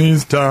in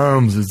these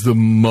times? It's the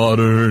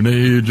modern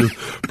age of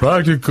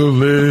practical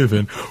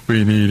living.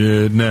 We need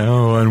it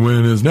now, and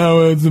when is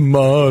now? It's the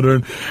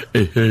modern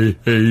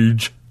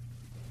age.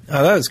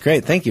 Oh, that was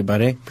great. Thank you,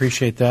 buddy.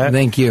 Appreciate that.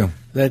 Thank you.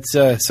 That's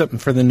something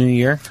for the new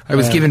year. I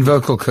was given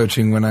vocal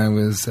coaching when I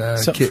was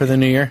something for the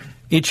new year.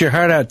 Eat your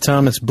heart out,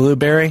 Thomas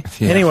Blueberry.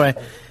 Yeah. Anyway,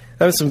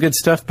 that was some good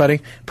stuff,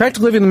 buddy.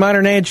 Practical living in the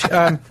modern age.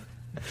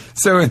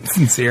 So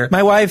insincere.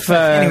 My wife...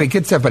 anyway,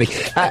 good stuff, buddy.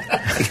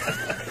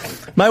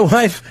 My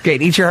wife.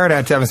 Great. Eat your heart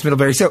out, Thomas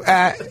Middlebury. So,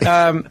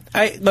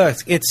 Look,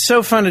 it's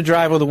so fun to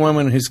drive with a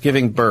woman who's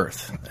giving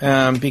birth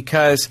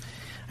because,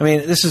 I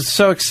mean, this is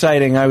so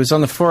exciting. I was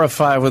on the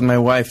 405 with my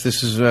wife.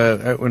 This is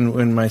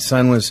when my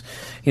son was,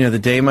 the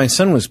day my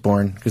son was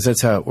born, because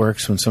that's how it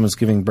works when someone's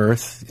giving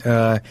birth.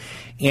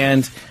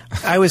 And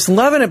I was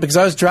loving it because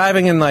I was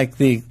driving in like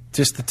the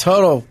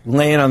total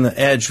lane on the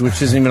edge,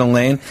 which isn't even a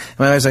lane.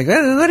 And I was like, what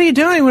are you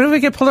doing? What if I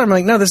get pulled over? I'm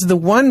like, no, this is the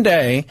one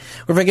day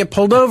where if I get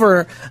pulled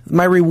over,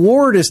 my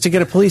reward is to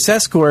get a police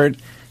escort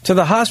to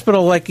the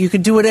hospital. Like, you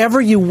could do whatever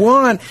you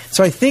want.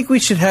 So I think we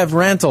should have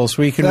rentals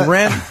where you can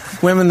rent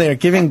women that are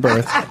giving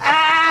birth.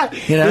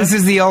 This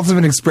is the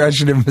ultimate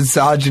expression of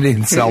misogyny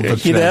and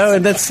selfishness.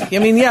 And it's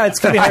going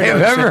to be hard I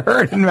have ever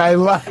heard in my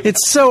life.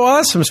 It's so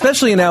awesome,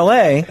 especially in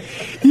L.A.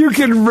 You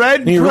can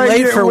rent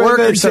late for work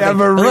or to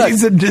have a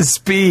reason to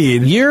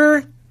speed.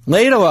 You're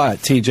late a lot,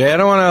 TJ. I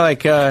don't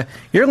want to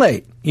you're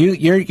late.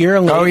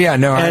 You're late. Oh yeah,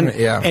 no,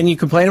 and you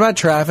complain about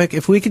traffic.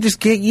 If we could just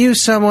get you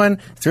someone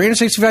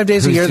 365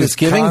 days a year that's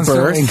giving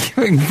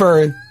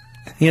birth.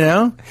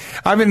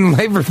 I've been in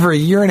labor for a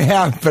year and a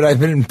half, but I've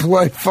been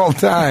employed full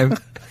time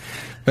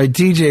by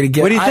TJ to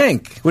get. What do you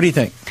think? What do you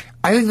think?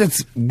 I think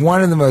that's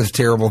one of the most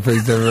terrible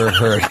things I've ever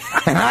heard,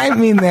 and I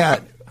mean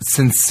that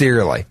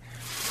sincerely.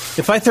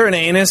 If I throw an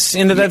anus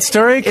into that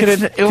story, could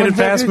it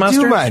pass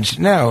muster? Too much.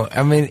 No,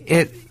 I mean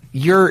it.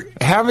 You're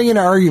having an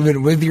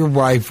argument with your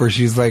wife where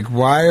she's like,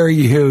 why are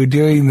you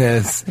doing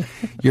this?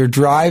 You're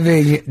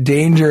driving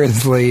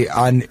dangerously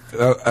on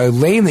a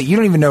lane that you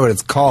don't even know what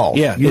it's called.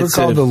 Yeah, you were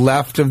called the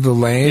left of the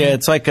lane. Yeah,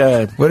 it's like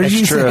a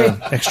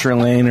extra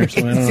lane or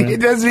something.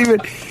 It doesn't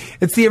even.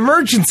 It's the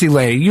emergency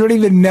lane. You don't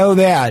even know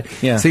that.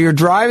 Yeah. So you're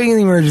driving in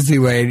the emergency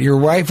lane. Your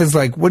wife is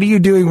like, what are you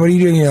doing? What are you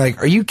doing? You're like,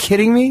 are you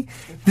kidding me?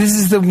 This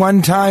is the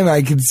one time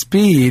I can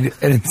speed,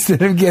 and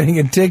instead of getting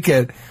a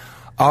ticket,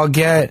 I'll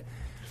get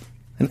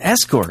an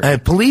escort. A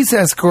police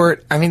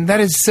escort. I mean,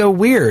 that is so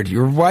weird.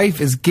 Your wife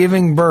is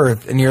giving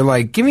birth, and you're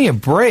like, give me a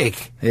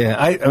break. Yeah,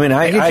 I really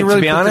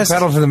to be honest, the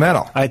pedal to the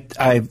metal.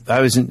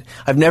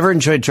 I've never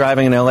enjoyed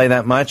driving in LA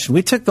that much.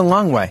 We took the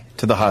long way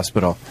to the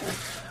hospital.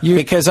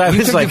 Because I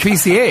was like,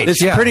 PCH.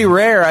 It's pretty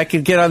rare I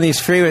could get on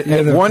these freeways.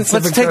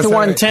 Let's take the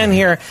 110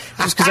 here,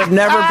 just because I've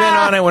never been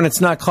on it when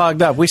it's not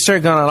clogged up. We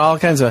started going on all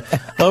kinds of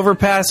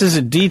overpasses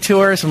and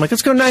detours. I'm like,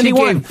 let's go 91.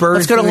 She gave birth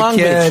let's go to Long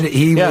Beach.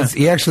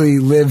 He actually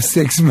lived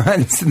 6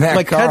 months in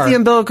that car. Cut the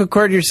umbilical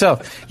cord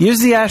yourself. Use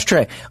the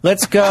ashtray.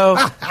 Let's go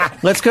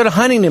to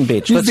Huntington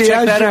Beach. Let's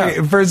check that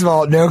out. First of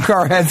all, no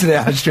car has an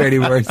ashtray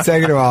anymore.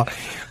 Second of all,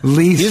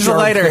 use the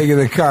lighter thing in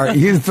the car.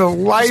 Use the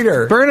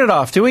lighter. Burn it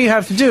off. Do what you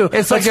have to do.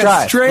 It's like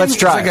a string.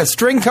 It's like a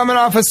string coming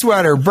off a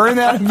sweater. Burn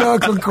that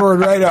umbilical cord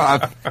right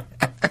off.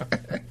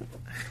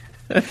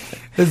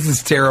 This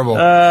is terrible.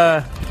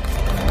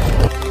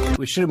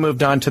 We should have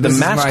moved on to the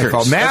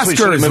maskers.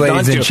 Maskers,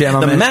 ladies and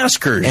gentlemen. The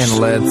maskers. And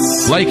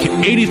let's... Like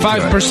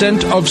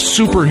 85% of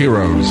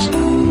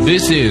superheroes,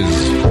 this is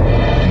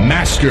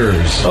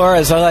Maskers. Or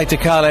as I like to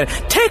call it,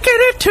 taking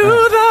it to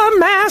the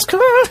masker.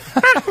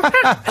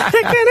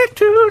 Taking it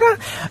to the...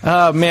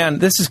 Oh, man,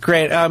 this is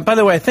great. By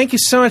the way, thank you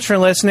so much for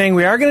listening.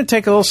 We are going to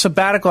take a little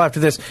sabbatical after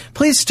this.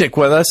 Please stick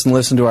with us and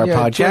listen to our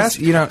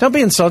podcast. Don't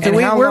be insulted.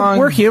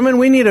 We're human.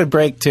 We need a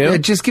break, too. Yeah,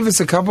 just give us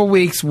a couple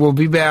weeks. We'll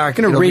be back.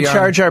 We're going to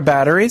recharge our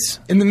batteries.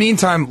 In the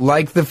meantime,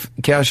 like the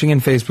Cashing In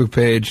Facebook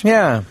page.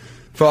 Yeah.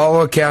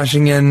 Follow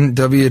Cashing In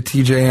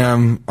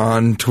WTJM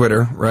on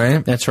Twitter,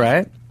 right? That's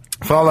right.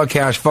 Follow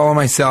Cash, follow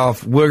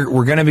myself. We're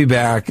going to be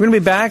back. We're going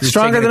to be back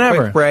stronger than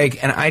ever. Quick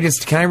break, and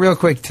can I real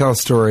quick tell a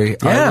story?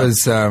 Yeah.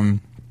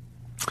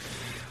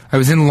 I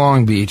was in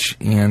Long Beach,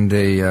 and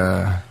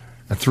a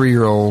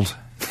 3-year-old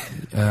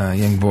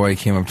young boy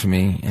came up to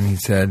me, and he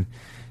said,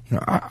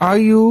 are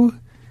you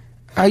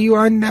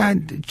on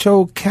that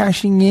show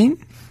Cashing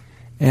In?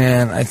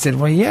 And I said,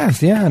 well,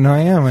 yes, I am. I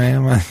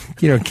am,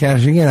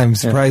 cashing in. I'm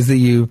surprised that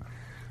you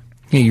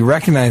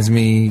recognize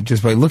me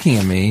just by looking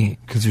at me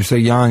because you're so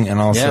young, and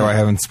also I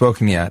haven't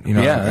spoken yet.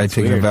 I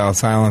take a vow of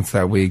silence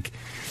that week.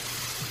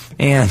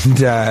 And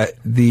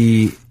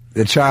the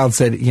child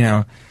said,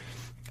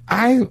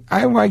 I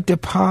like the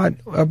part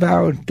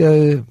about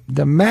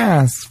the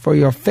mask for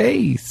your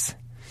face.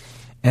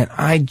 And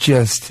I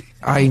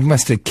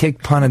must have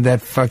punted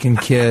that fucking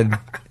kid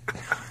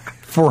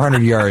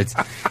 400 yards.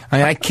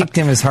 I kicked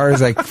him as hard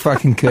as I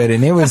fucking could,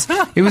 and it was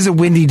a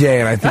windy day,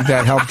 and I think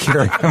that helped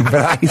carry him.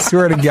 But I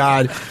swear to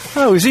God,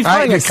 was he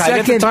flying a kite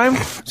at the time?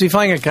 Was he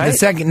flying a kite?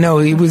 No,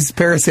 he was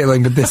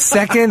parasailing. But the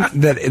second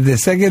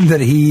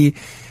that he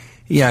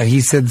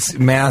said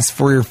mask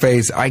for your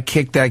face, I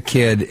kicked that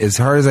kid as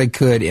hard as I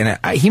could, and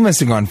he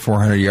must have gone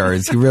 400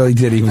 yards. He really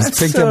did. He was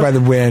picked up by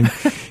the wind.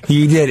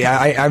 He did.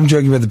 I'm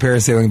joking about the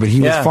parasailing, but he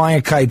was flying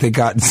a kite that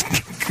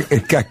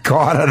got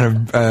caught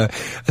on a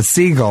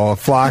seagull, a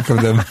flock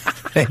of them.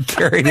 They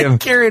carried him.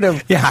 Carried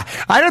him. Yeah,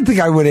 I don't think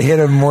I would have hit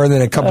him more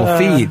than a couple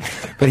feet,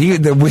 but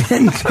the wind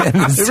and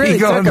the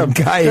seagull and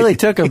the kite really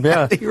took him.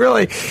 Yeah, he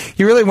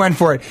really went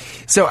for it.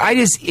 So I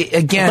just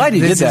again, Glad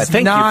you this did that. is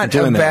Thank you for not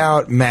doing that.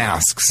 about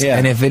masks. Yeah.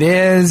 And if it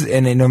is,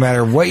 and no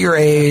matter what your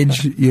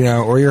age,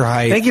 or your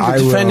height, thank you for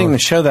defending the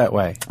show that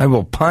way. I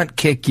will punt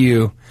kick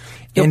you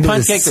You'll into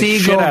punt the kick the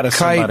shit seagull out of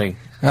kite. somebody.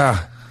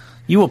 Ah,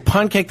 You will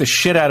punt kick the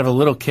shit out of a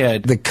little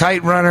kid. the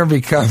kite runner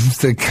becomes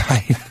the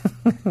kite.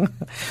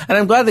 And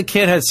I'm glad the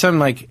kid had some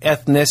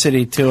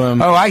ethnicity to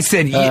him. Oh, I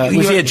said,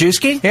 was he a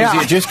Jewski? Yeah.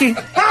 Was he a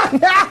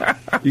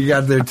Jewski? You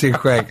got there too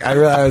quick. I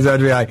realized I was about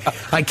to be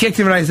like, I kicked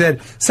him and I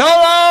said, "So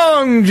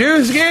long,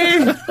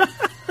 Jewski."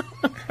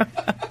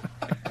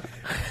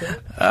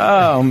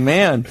 Oh,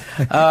 man.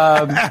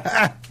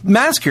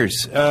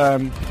 Maskers.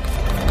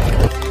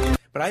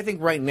 But I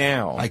think right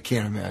now, I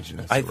can't imagine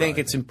it. I think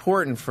it's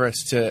important for us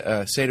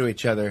to say to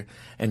each other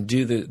and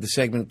do the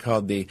segment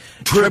called the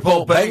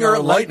Triple Banger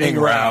Lightning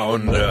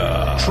Round.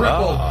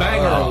 Triple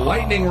banger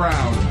lightning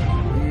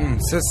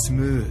round. So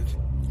smooth.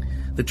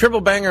 The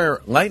Triple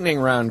Banger Lightning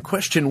Round.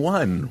 Question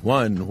 1.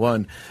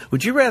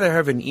 Would you rather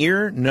have an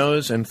ear,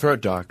 nose, and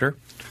throat doctor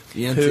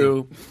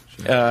who,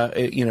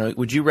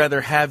 would you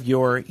rather have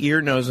your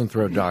ear, nose, and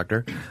throat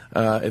doctor,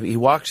 if he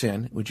walks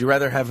in, would you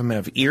rather have him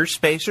have ear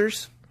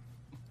spacers,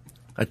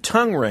 a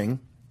tongue ring,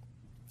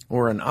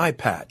 or an eye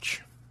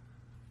patch?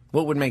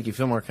 What would make you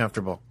feel more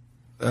comfortable?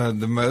 The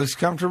most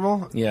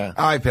comfortable? Yeah.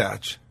 Eye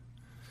patch.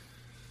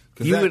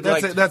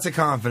 That's a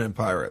confident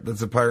pirate.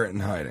 That's a pirate in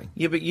hiding.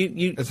 Yeah, but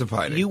It's a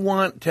pirate. You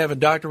want to have a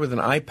doctor with an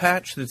eye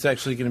patch that's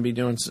actually going to be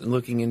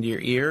looking into your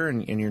ear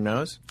and your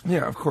nose?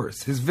 Yeah, of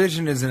course. His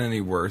vision isn't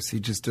any worse.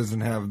 He just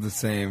doesn't have the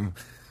same.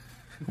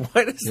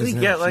 Why does he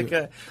get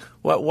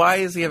why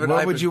is he have an eye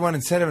patch? What would you want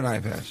instead of an eye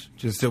patch?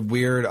 Just a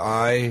weird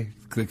eye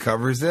that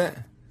covers it?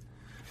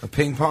 A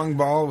ping pong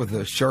ball with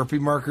a Sharpie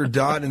marker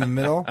dot in the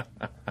middle?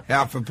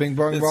 Half a ping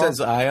pong It ball?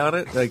 says eye on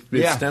it, it's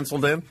Yeah.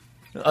 stenciled in?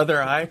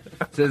 Other eye?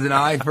 Says an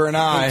eye for an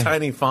eye.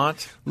 Tiny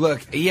font?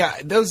 Look, yeah,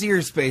 those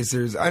ear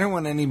spacers, I don't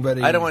want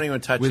anybody I don't want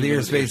anyone touching with me ear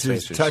with ear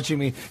spacers spacers. touching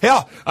me.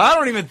 Hell, I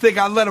don't even think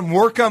I'd let them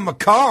work on my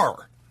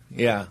car.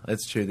 Yeah,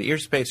 that's true. The ear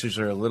spacers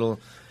are a little...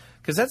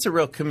 Because that's a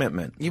real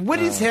commitment. What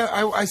is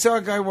I saw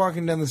a guy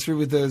walking down the street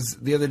with those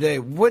the other day.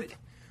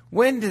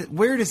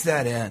 Where does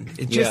that end?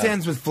 It just Yeah.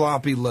 ends with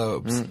floppy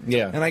lobes.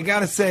 yeah. And I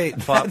gotta say,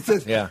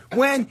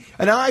 when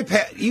an eye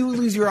patch, you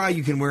lose your eye,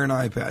 you can wear an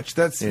eye patch.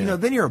 That's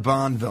then you're a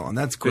Bond villain.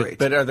 That's great.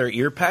 But are there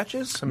ear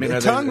patches? I mean,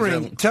 tongue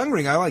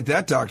ring. I like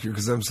that doctor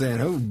because I'm saying,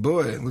 oh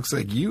boy, it looks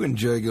like you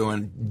enjoy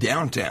going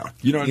downtown.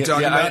 You know what I'm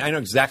talking about? I know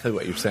exactly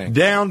what you're saying.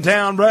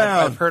 Downtown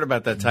Brown. I've heard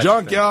about that type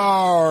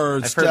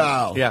junkyard of thing.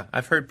 style.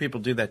 I've heard people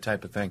do that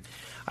type of thing.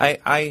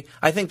 I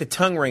think the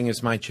tongue ring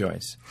is my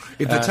choice.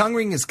 If the tongue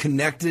ring is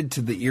connected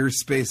to the ear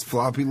space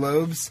floppy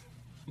lobes,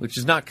 which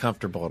is not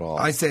comfortable at all.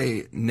 I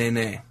say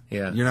nay.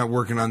 Yeah. You're not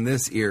working on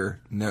this ear,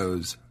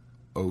 nose,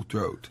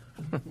 throat.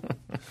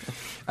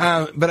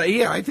 But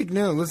I think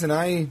no. Listen,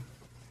 I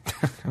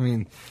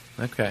mean,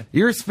 okay.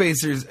 Ear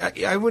spacers.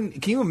 I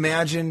wouldn't. Can you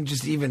imagine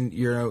just even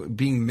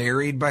being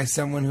married by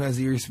someone who has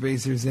ear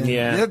spacers in?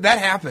 Yeah. That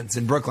happens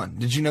in Brooklyn.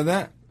 Did you know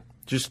that?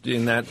 Just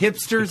in that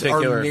Hipsters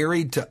particular... are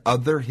married to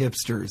other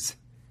hipsters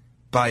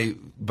by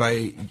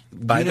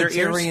their ears?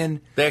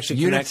 Unitarian They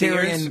actually connect the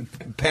Unitarian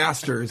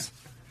pastors.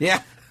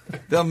 Yeah,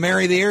 they'll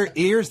marry the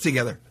ears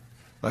together,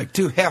 like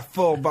 2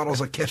 half-full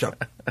bottles of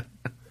ketchup.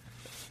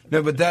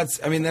 No, but that's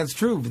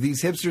true.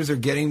 These hipsters are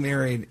getting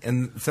married,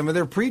 and some of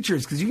their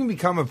preachers, because you can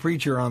become a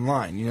preacher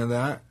online. You know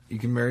that? You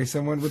can marry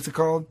someone. What's it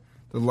called?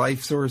 The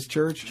Life Source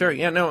Church? Sure,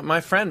 yeah, no,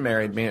 my friend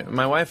married me.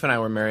 My wife and I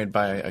were married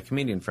by a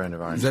comedian friend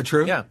of ours. Is that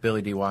true? Yeah,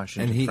 Billy D.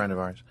 Washington, friend of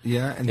ours.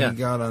 Yeah, and Yeah.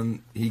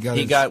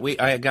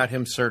 I got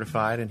him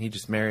certified, and he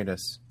just married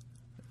us.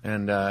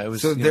 And it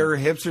was so there are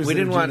hipsters. We that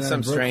didn't are want doing that some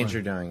in Brooklyn.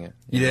 stranger doing it.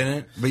 You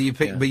didn't, but you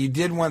picked. Yeah. But you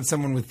did want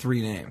someone with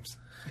 3 names.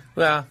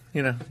 Well,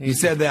 You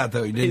said that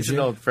though. Didn't he's you? an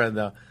old friend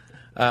though.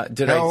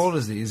 How old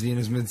is he? Is he in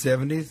his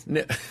mid-70s?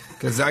 No.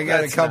 Because I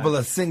got a couple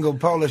of single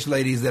Polish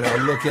ladies that are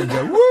looking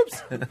to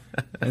whoops,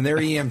 and they're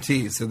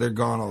EMTs, so they're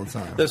gone all the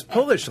time. Those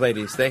Polish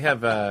ladies, they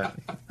have.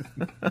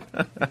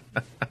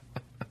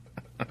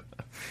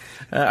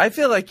 I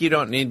feel like you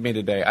don't need me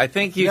today. I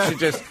think you should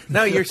just.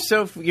 No, you're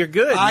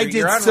good.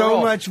 You're on a so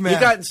roll. much math. You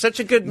got in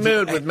such a good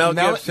mood with Mel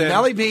Gibson,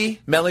 Melly B,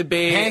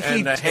 and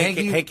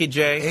Hanky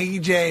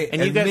J,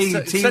 and you got me,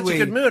 such a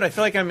good mood. I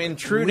feel like I'm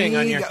intruding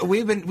on your.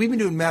 We've been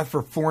doing math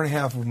for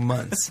 4.5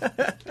 months.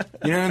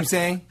 You know what I'm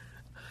saying?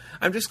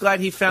 I'm just glad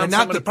he found and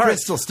not someone the to part.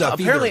 crystal stuff.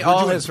 Apparently, either.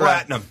 all We're his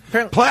doing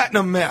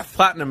platinum meth.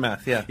 Platinum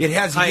meth. Yeah, it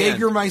has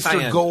High-end. Jägermeister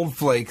High-end. gold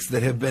flakes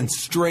that have been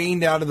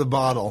strained out of the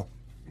bottle.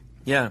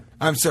 Yeah.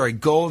 I'm sorry,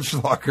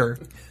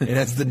 Goldschlager. It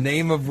has the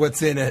name of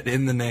what's in it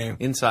in the name.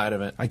 Inside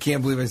of it. I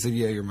can't believe I said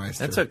Jägermeister.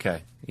 That's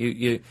okay.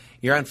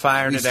 You're on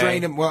fire we today.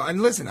 Strained them. Well,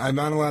 and listen, I'm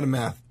on a lot of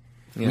math.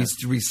 Yeah.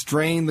 We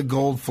strain the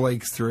gold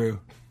flakes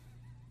through,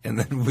 and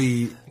then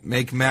we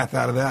make meth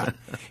out of that.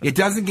 It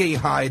doesn't get you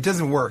high. It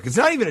doesn't work. It's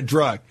not even a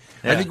drug.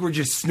 Yeah. I think we're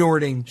just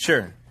snorting.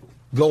 Sure.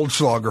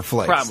 Goldschlager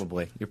flakes.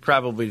 Probably.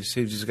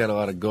 You've just got a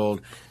lot of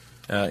gold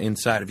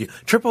inside of you.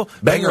 Triple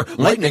banger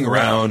lightning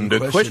round.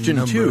 Question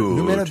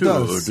Numero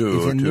dos.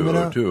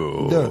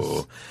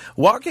 two.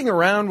 Walking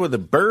around with a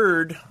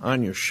bird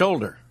on your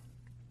shoulder.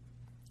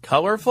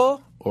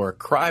 Colorful or a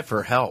cry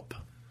for help?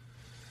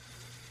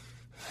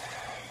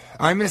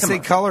 I'm going to say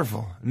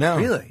colorful. No.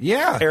 Really?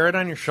 Yeah. Parrot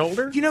on your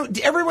shoulder? You know,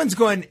 everyone's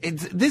going,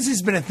 this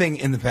has been a thing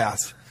in the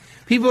past.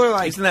 People are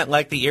like, isn't that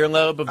like the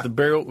earlobe of the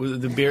barrel,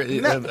 of the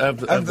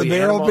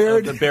barrel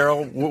beard? Of the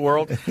barrel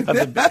world,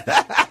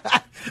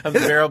 of the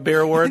barrel beer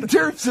award? In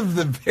terms of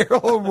the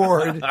barrel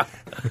award.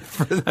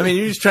 I mean,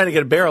 you're just trying to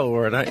get a barrel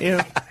award, aren't you?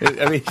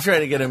 I mean, you're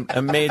trying to get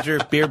a major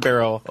beer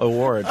barrel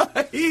award,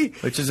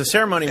 which is a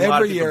ceremony a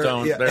lot of people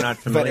don't. Yeah, they're not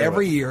familiar with. But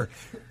every year,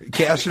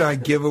 Cash and I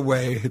give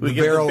away the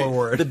barrel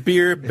award. The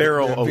beer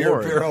barrel award.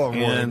 Beer barrel award.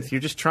 And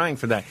you're just trying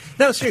for that.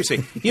 No,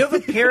 seriously. You have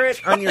a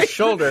parrot on your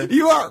shoulder.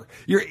 You are.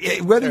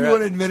 Whether you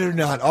want to admit it or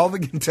not, all the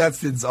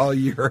contestants all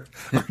year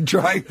are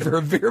trying for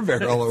a beer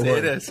barrel award.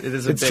 It is.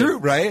 It's true,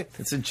 right?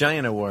 It's a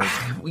giant award.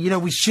 You know,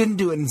 we shouldn't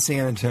do it in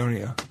San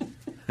Antonio.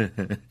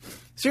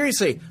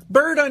 Seriously,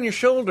 bird on your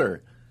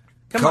shoulder.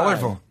 Come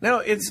colorful. On. No,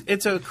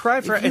 it's a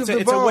cry for it's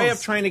a way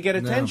of trying to get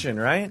attention,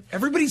 right?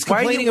 Everybody's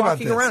complaining about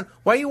this.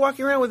 Why are you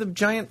walking around with a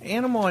giant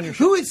animal on your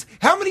shoulder?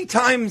 How many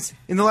times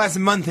in the last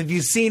month have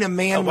you seen a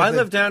man I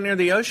live down near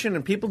the ocean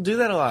and people do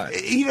that a lot.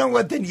 You know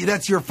what? Then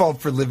that's your fault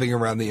for living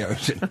around the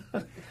ocean.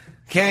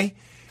 Okay?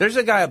 There's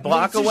a guy a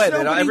block away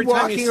that every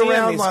time you see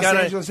him, he's got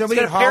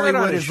a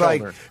Hollywood is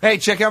like, hey,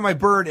 check out my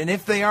bird. And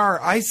if they are,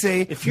 I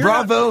say,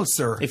 bravo,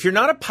 sir. If you're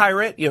not a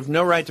pirate, you have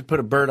no right to put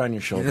a bird on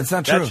your should. That's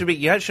not true.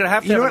 You should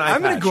have to have an eye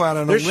I'm going to go out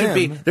on a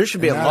limb. There should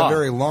be a law. A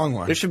very long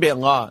one. There should be a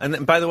law. And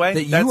then, by the way,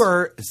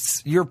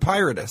 you're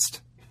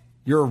piratist.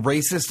 You're a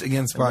racist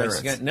against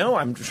pirates. No,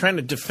 I'm trying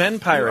to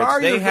defend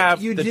pirates. They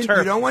have the turf.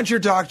 You don't want your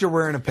doctor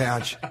wearing a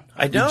patch.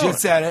 I don't. You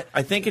just said it.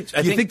 I think it's.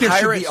 You think there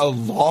should be a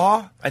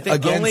law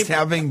against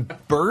having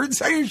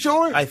birds on your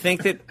shoulder? I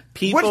think that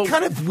people. What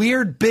kind of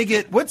weird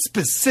bigot? What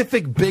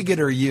specific bigot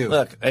are you?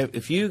 Look,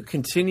 if you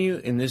continue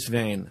in this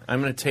vein,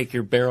 I'm going to take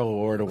your barrel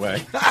award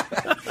away.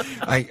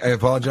 I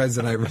apologize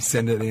that I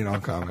rescinded in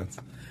all comments.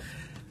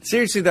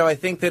 Seriously, though, I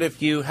think that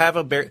if you have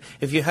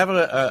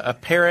a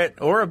parrot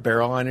or a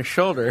barrel on your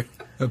shoulder,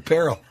 a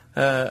barrel,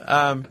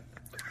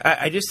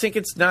 I just think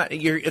it's not.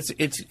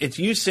 It's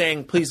you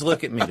saying, "Please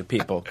look at me" to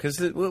people, because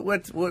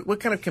what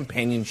kind of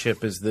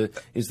companionship is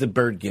the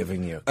bird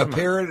giving you? A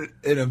parrot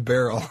in a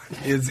barrel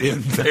is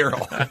in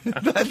barrel.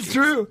 That's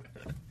true.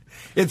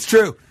 It's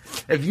true.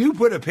 If you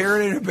put a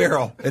parrot in a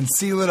barrel and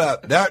seal it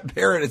up, that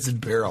parrot is in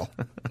barrel.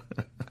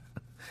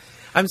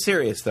 I'm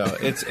serious, though.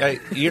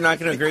 You're not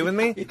going to agree with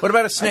me? What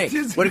about a snake?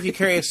 What if you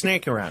carry a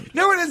snake around?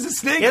 No one has a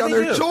snake on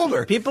their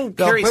shoulder. People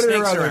carry snakes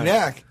around their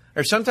neck.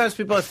 Or sometimes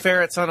people have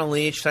ferrets on a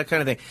leash, that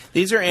kind of thing.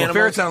 These are animals. Well,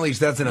 ferrets on a leash,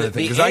 that's another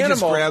thing. Because I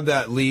just grab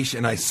that leash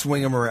and I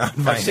swing them around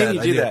my head. I've seen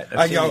you do that.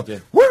 I go,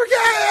 we're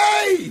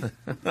gay!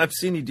 I've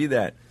seen you do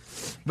that.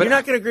 But you're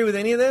not going to agree with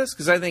any of this?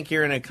 Because I think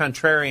you're in a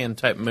contrarian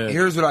type mood.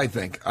 Here's what I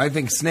think. I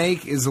think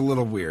snake is a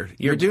little weird.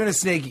 You're doing a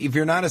snake, if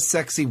you're not a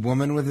sexy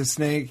woman with a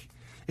snake,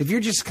 if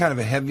you're just kind of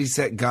a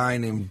heavyset guy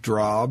named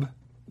Drob.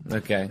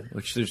 Okay,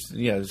 which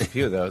there's a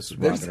few of those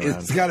walking around.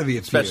 It's got to be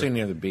a few. Especially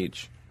near the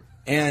beach.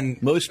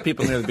 And most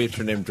people near the beach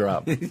are named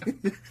Drob.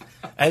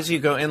 As you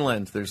go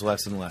inland, there's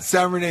less and less.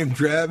 Some are named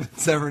Dreb,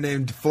 some are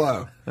named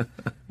Flo.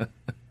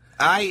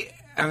 I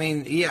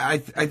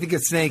think a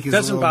snake is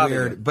a little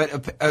weird. You.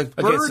 But a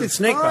bird is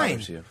snake fine.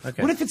 Bothers you.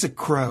 Okay. What if it's a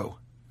crow?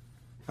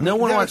 No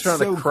one wants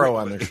around a crow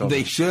on their shoulder.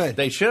 They should.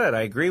 They should.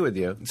 I agree with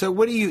you. So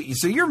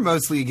you're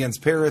mostly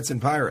against parrots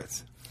and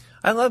pirates.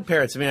 I love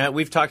parrots. I mean,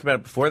 we've talked about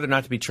it before. They're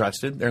not to be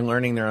trusted. They're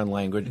learning their own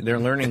language. They're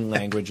learning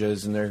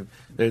languages, and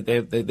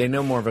they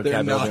know more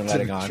vocabulary than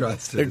letting on.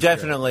 They're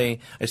definitely,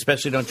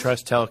 especially don't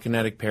trust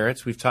telekinetic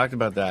parrots. We've talked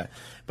about that.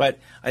 But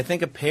I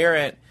think a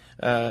parrot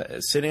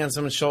sitting on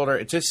someone's shoulder,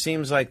 it just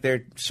seems like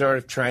they're sort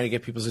of trying to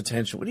get people's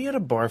attention. What are you at a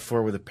bar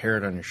for with a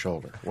parrot on your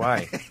shoulder?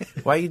 Why?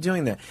 Why are you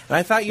doing that? And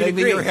I thought you'd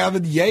agree. Maybe you're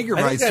having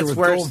Jägermeister with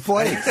gold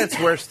flakes. I think that's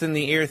worse than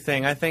the ear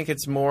thing. I think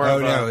it's more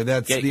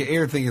the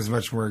ear thing is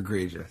much more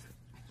egregious.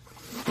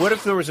 What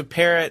if there was a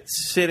parrot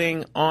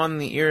sitting on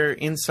the ear,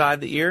 inside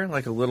the ear,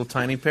 like a little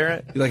tiny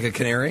parrot? Like a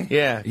canary?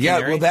 Yeah.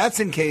 Yeah, well, that's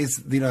in case,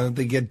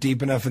 they get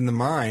deep enough in the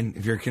mine.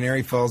 If your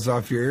canary falls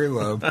off your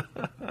earlobe,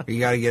 you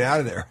got to get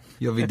out of there.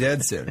 You'll be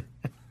dead soon.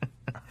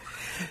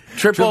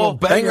 Triple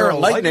banger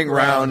lightning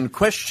round.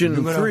 Question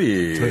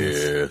 3.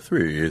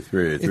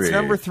 It's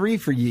number 3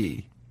 for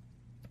ye.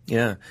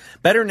 Yeah.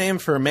 Better name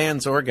for a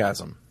man's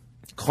orgasm.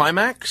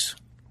 Climax?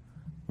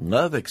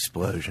 Love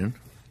explosion?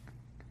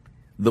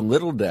 The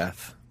Little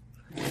Death,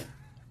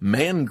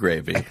 Man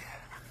Gravy,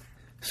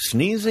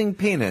 Sneezing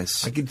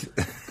Penis,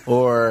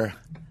 or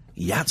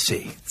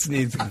Yahtzee.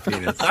 Sneezing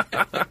Penis.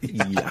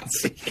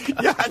 Yahtzee.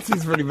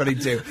 Yahtzee's pretty funny,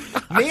 too.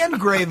 Man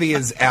Gravy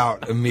is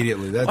out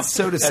immediately. That's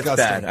so disgusting.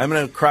 That's bad. I'm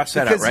going to cross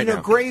that out right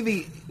now.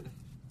 Gravy,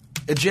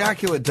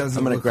 ejaculate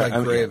doesn't look like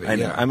gravy. I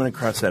know. Yeah. I'm going to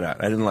cross that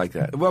out. I didn't like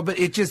that. Well, but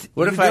it just...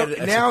 What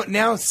if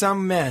Now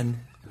some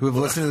men who have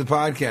listened to the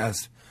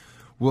podcast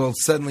will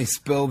suddenly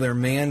spill their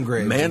man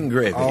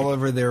gravy all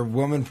over their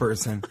woman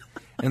person.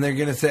 And they're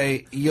going to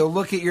say, you'll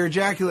look at your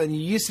ejaculate and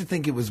you used to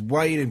think it was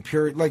white and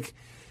pure, like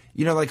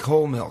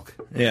whole milk.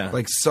 Yeah.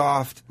 Like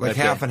soft, like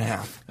half and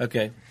half.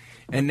 Okay.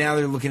 And now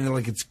they're looking at it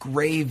like it's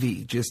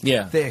gravy, just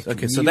thick.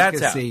 Okay, so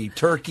that's out.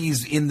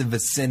 Turkey's in the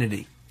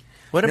vicinity.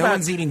 What no about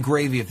one's eating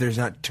gravy if there's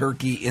not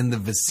turkey in the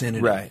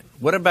vicinity. Right.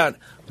 What about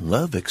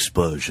Love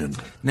Explosion?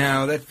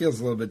 No, that feels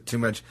a little bit too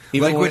much.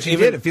 Even what you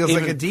did. It feels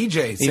like a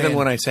DJ saying, even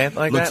when I say it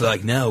like looks that?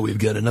 like now we've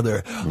got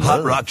another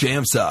hot rock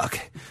jam sock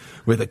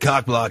with a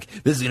cock block.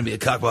 This is going to be a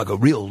cock block, a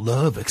real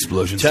love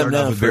explosion. Time Starting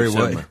now off with for Barry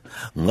some White.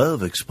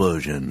 Love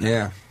Explosion.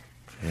 Yeah.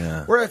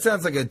 Yeah. Or it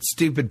sounds like a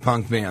stupid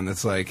punk band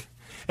that's like,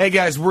 hey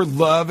guys, we're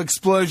Love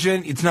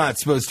Explosion. It's not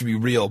supposed to be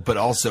real, but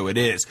also it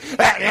is.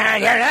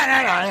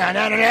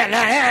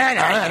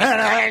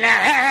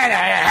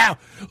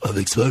 Love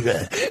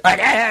Explosion.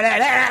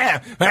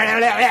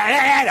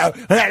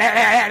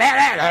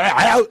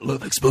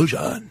 Love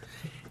Explosion.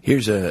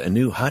 Here's a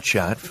new hot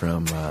shot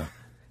from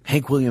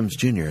Hank Williams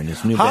Jr. and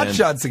his new Hot band.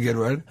 Shot's a good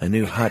one. A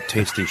new hot,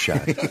 tasty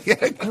shot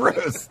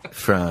Gross.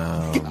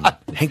 from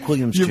Hank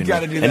Williams You've Jr.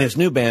 gotta do and that. his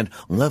new band,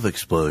 Love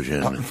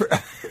Explosion.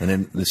 And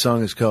then the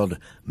song is called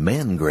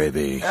Man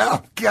Gravy.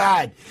 Oh,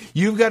 God.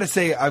 You've got to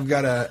say, I've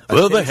got a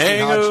Well, the tasty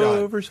hot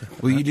hangovers.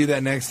 shot. Will you do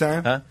that next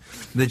time? Huh?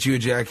 That you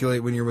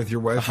ejaculate when you're with your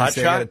wife? A hot you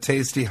say, shot? I got a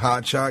tasty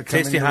hot shot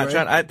coming Tasty your hot way?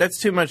 shot. That's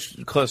too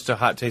much close to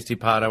hot, tasty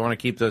pot. I want to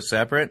keep those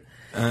separate.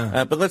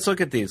 But let's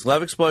look at these.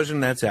 Love Explosion,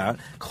 that's out.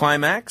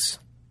 Climax.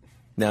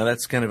 Now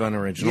that's kind of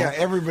unoriginal. Yeah,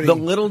 everybody- The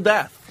Little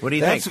Death. What do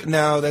you think?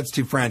 No, that's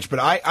too French. But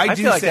I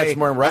do feel like say that's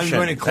more Russian.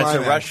 I'm going to climax.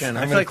 That's a Russian.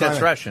 I I'm feel gonna like that's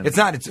climax. Russian. It's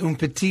not. It's un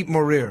petit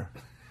mourir.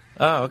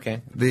 Oh,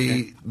 okay.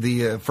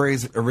 The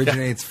phrase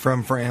originates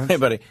from France. Hey,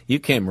 buddy, you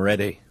came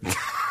ready.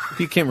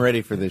 You came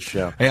ready for this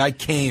show. Hey, I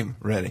came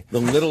ready. The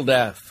Little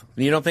Death.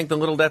 You don't think The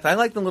Little Death? I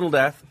like The Little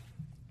Death.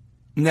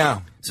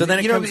 No. So then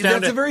it comes down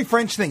that's to- a very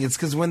French thing. It's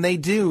because when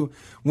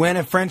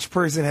a French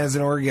person has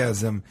an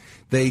orgasm,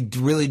 they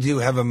really do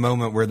have a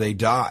moment where they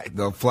die.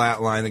 They'll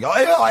flatline. They go,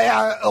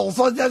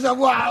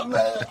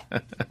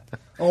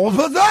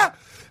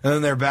 and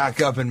then they're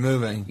back up and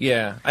moving.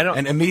 Yeah, I don't.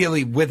 And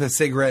immediately with a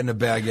cigarette and a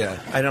baguette.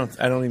 I don't.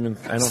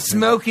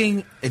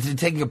 Smoking, it's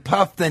taking a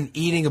puff, then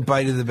eating a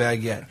bite of the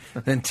baguette.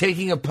 Then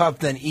taking a puff,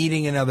 then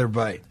eating another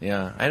bite.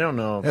 Yeah, I don't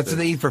know. That's what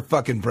they eat for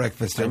fucking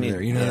breakfast over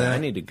there. You know that? I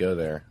need to go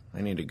there. I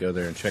need to go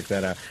there and check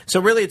that out. So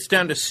really, it's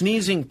down to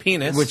Sneezing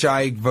Penis, Which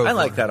I vote I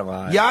like for. that a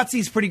lot.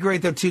 Yahtzee's pretty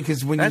great, though, too,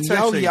 because when That's you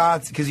yell actually-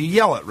 Yahtzee, because you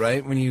yell it,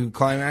 right? When you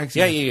climax?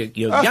 Yeah, you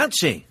Oh.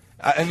 Yahtzee.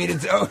 I mean,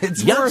 it's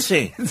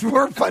Yahtzee. it's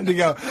more fun to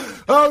go,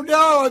 oh,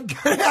 no, I'm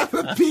going to have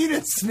a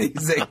penis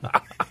sneezing.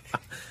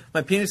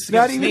 My penis is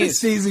Not gonna even a sneeze.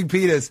 sneezing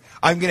penis.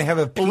 I'm going to have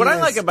a penis Well, what I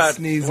like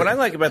sneezing.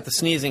 about the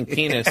sneezing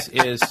penis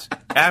is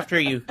after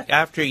you That's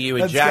gotta be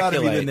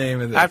ejaculate. the name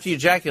of this. After you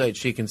ejaculate,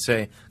 she can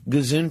say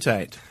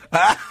Gesundheit.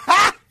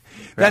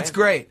 That's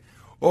great.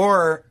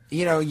 Or,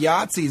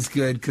 Yahtzee's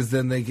good because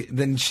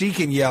then she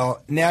can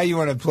yell, now you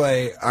want to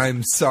play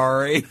I'm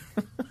sorry.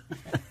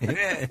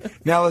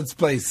 Now let's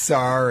play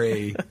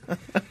sorry.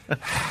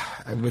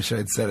 I wish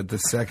I'd said it the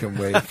second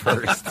way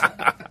first.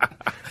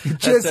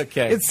 That's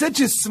okay. It's such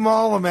a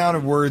small amount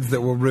of words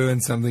that will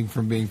ruin something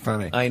from being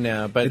funny. I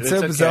know, but it's it's so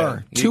okay.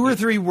 bizarre. You- 2 or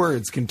 3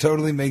 words can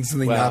totally make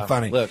something Wow, not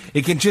funny. look.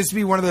 It can just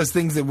be one of those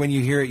things that when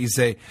you hear it, you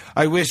say,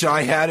 I wish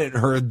I hadn't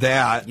heard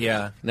that.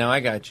 Yeah, no, I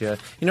got you.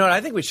 You know what?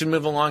 I think we should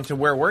move along to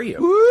Where Were You?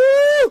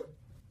 Woo!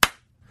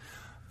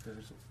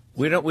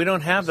 We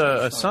don't have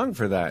a song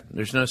for that.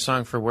 There's no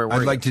song for Where Were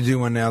You. I'd like to do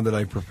one now that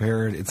I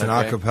prepared. It's an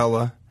Okay. a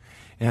cappella,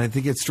 and I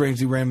think it's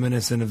strangely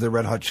reminiscent of the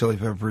Red Hot Chili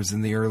Peppers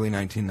in the early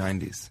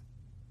 1990s.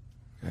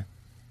 Okay.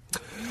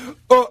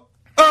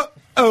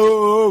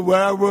 Oh,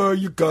 where were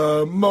you?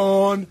 Come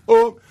on,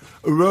 oh,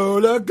 a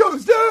roller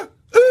coaster.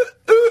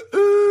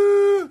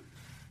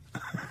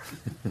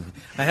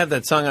 I have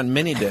that song on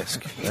mini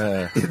disc.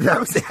 That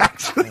was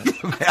actually a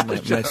my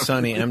mashup.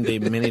 Sony MD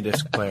mini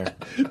disc player.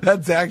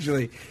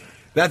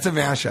 That's a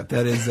mashup.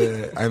 That is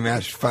I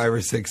mashed 5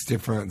 or 6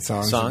 different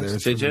songs of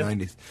theirs Did from you?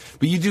 the 90s.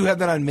 But you do have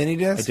that on mini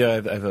disc? I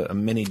do. I have a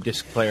mini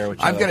disc player. Which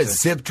I've I got a like to-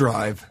 zip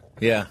drive.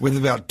 Yeah. With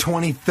about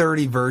 20,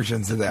 30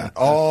 versions of that.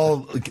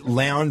 All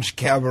lounge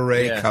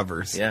cabaret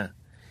covers. Yeah.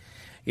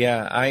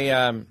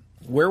 Yeah.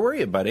 Where were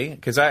you, buddy?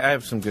 Because I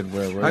have some good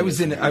Where Were You. I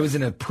was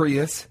in a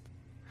Prius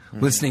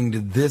listening to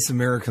This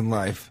American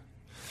Life.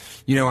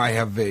 I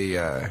have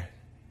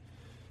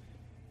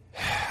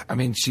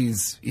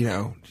she's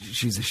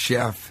a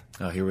chef.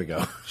 Oh, here we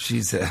go.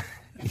 She's a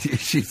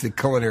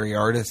culinary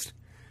artist.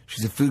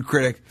 She's a food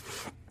critic.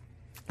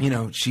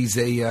 She's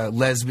a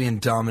lesbian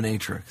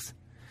dominatrix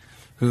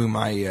whom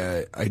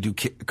I do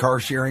car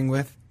sharing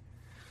with.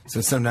 So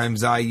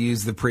sometimes I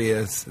use the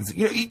Prius.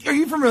 Are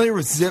you familiar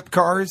with Zip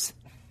cars?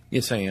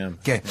 Yes, I am.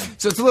 Okay,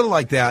 so it's a little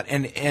like that,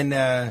 and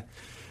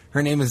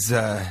her name is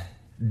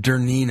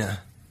Dernina,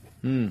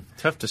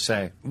 Tough to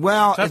say.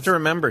 Well, Tough to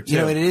remember, too. You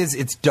know, it is.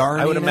 It's Darnina.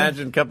 I would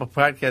imagine a couple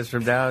podcasts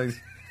from now.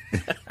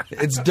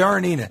 It's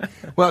Darnina.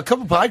 Well, a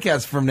couple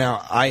podcasts from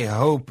now, I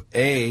hope,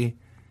 A,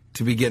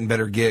 to be getting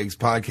better gigs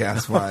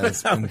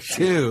podcast-wise, and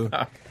 2,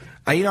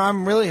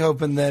 I'm really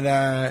hoping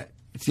that,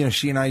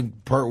 she and I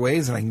part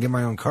ways and I can get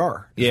my own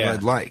car. Is what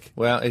I'd like.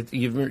 Well,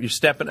 you're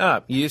stepping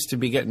up. You used to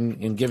be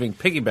getting and giving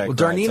piggyback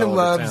rides Darnina all over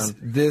loves town.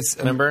 this.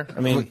 Remember? I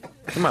mean,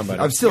 come on, buddy.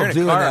 I'm still You're in a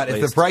doing car, that. at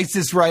If least. the price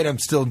is right, I'm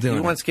still doing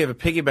You it. once gave a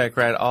piggyback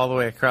ride all the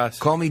way across.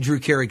 Call me Drew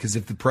Carey, because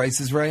if the price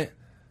is right,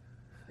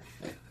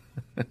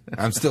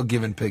 I'm still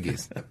giving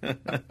piggies.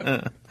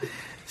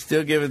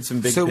 Still giving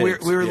some big So we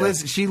pigs. were Yeah.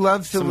 listening. She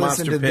loves to Some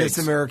listen monster to pigs.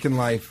 This American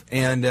Life,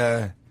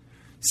 and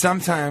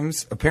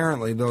sometimes,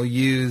 apparently, they'll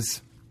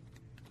use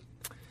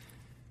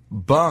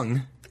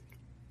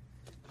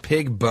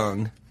pig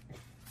bung,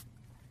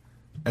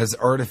 as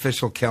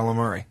artificial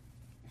calamari.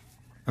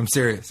 I'm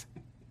serious,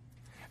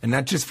 and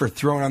not just for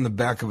throwing on the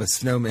back of a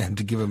snowman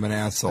to give him an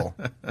asshole.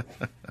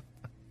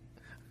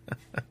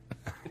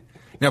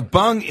 Now,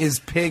 bung is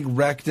pig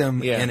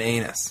rectum Yeah. and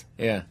anus.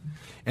 Yeah.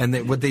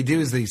 And what they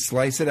do is they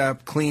slice it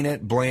up, clean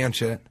it,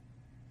 blanch it,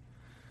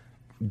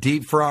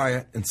 deep fry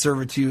it, and serve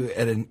it to you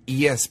at an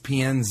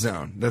ESPN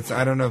zone.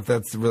 I don't know if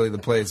that's really the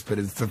place, but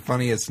it's the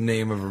funniest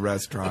name of a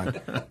restaurant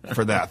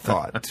for that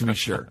thought, to be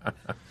sure.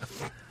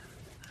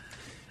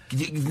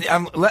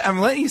 I'm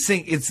letting you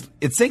sink. It's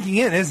sinking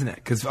in, isn't it?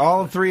 Because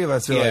all three of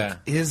us are like,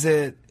 is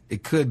it?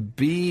 It could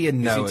be,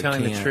 and no, Is he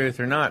telling it the can't. truth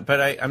or not? But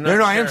I'm not No,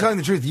 sure. I am telling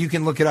the truth. You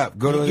can look it up.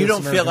 Go to You This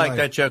don't feel American like Life.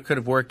 that joke could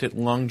have worked at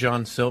Long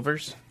John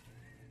Silver's?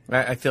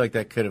 I feel like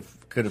that could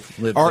have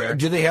lived there.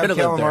 Do they have Could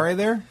lived calamari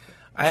there?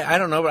 I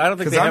don't know, but I don't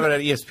think 'Cause they have I'm- it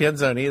at ESPN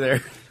Zone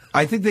either.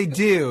 I think they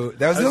do.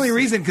 That was the only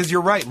reason, because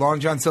you're right. Long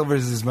John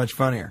Silver's is much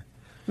funnier.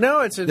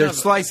 No, They're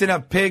slicing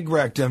up pig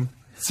rectum,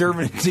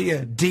 serving it to you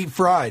deep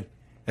fried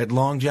at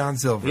Long John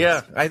Silver's.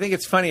 Yeah, I think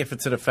it's funny if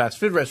it's at a fast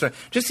food restaurant.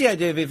 Just the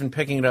idea of even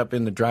picking it up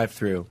in the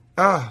drive-thru.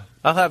 I'll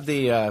have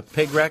the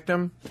pig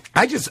rectum.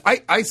 I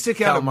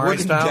stick out a Calamari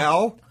wooden style?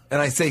 dowel and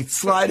I say,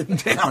 slide him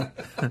down.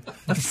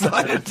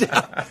 Slide him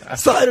down.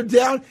 Slide him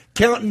down,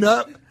 counting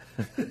up,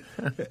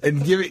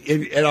 and give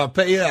it, and I'll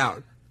pay it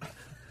out.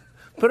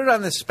 Put it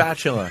on the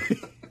spatula.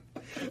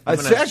 A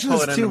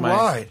spatula's too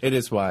wide. It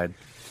is wide.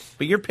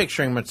 But you're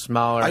picturing much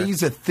smaller. I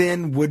use a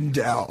thin wooden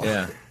dowel.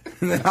 Yeah.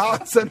 And then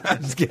I'll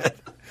sometimes get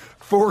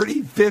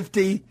 40,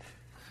 50,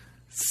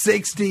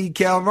 60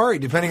 calamari,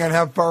 depending on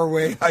how far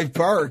away I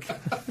park.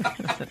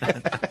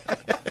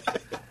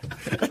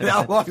 And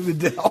how long the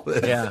dowel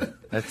is. Yeah,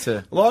 that's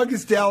a...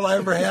 Longest dowel I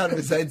ever had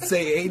was, I'd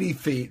say, 80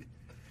 feet.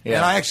 Yeah.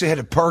 And I actually had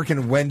to park in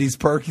a Wendy's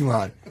parking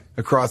lot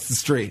across the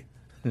street.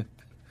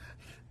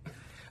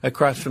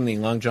 Across from the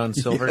Long John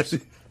Silver's,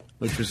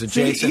 which was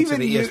adjacent to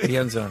the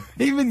ESPN Zone.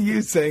 Even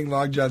you saying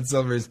Long John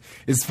Silver's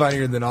is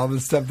funnier than all the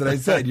stuff that I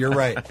said. You're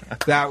right.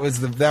 That would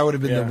have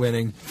been the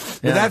winning.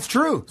 But Yeah. that's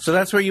true. So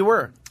that's where you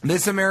were.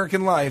 This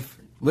American Life,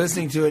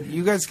 listening to it,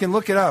 you guys can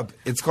look it up.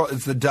 It's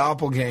the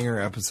Doppelganger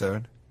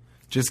episode.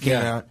 Just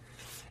came out.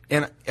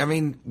 And, I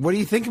mean, what do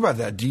you think about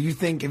that?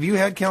 Have you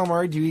had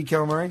calamari? Do you eat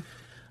calamari?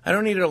 I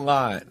don't eat it a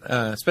lot,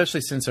 especially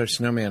since our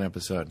snowman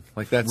episode.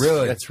 Like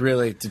that's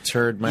really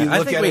deterred my. You I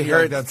look think at we it like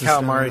heard that's a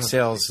calamari snowman.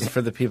 sales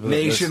for the people that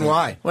listen.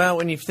 Nationwide. Well,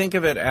 when you think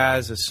of it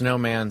as a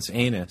snowman's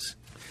anus,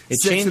 it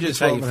 6 of the changes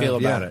how you 12 feel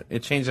and a half, about it.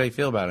 It changes how you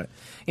feel about it.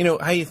 You know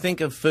how you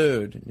think of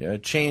food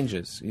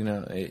changes. You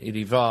know it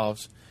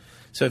evolves.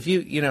 So if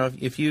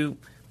you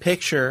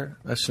picture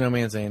a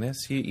snowman's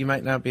anus, you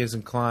might not be as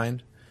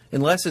inclined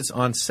unless it's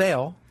on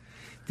sale.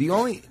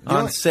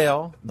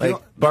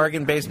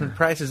 Bargain basement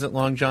prices at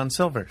Long John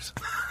Silver's.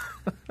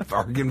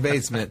 Bargain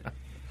basement,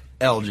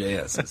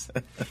 LJS's.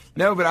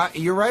 No, but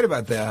you're right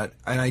about that.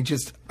 And I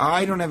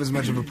don't have as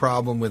much of a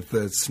problem with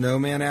the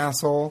snowman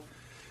asshole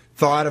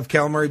thought of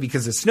calamari,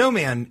 because the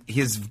snowman,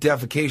 his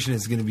defecation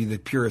is going to be the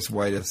purest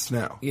whitest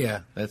snow. Yeah,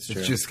 that's true.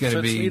 It's just going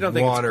to be you don't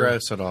think water.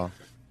 it's gross at all.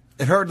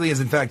 It hardly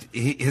is. In fact,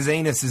 his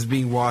anus is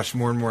being washed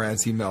more and more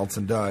as he melts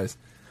and dies.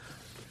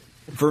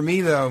 For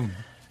me, though,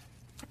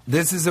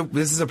 this is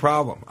a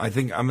problem. I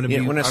think I'm going to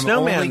be. When a I'm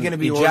snowman only going to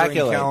be ordering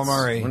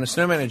calamari. When a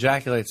snowman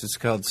ejaculates, it's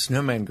called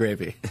snowman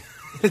gravy.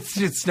 It's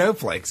just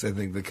snowflakes, I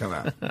think, that come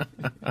out.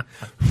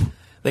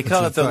 They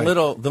call it It's a thing.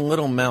 the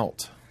little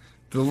melt.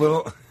 The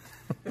little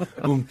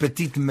un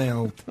petit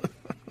melt.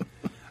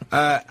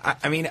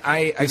 I mean,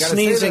 I The gotta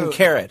sneezing say, though,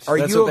 carrot. Are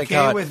That's you what they okay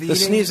call it. with The eating?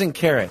 sneezing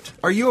carrot.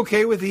 Are you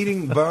okay with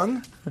eating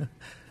bung?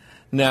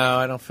 No,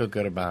 I don't feel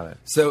good about it.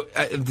 So,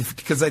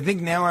 because I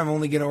think now I'm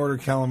only going to order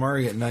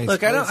calamari at nice Look,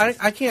 places.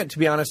 I can't. To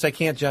be honest, I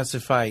can't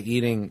justify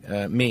eating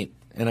meat,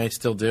 and I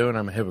still do, and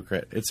I'm a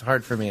hypocrite. It's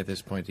hard for me at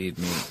this point to eat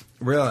meat.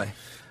 Really?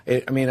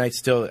 I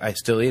still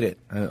eat it.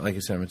 Like I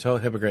said, I'm a total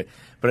hypocrite.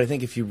 But I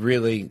think if you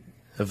really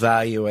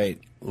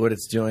evaluate what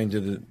it's doing to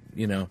the,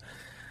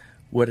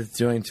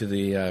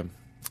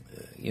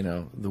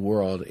 the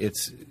world,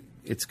 it's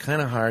it's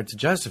kind of hard to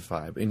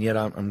justify, and yet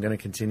I'm going to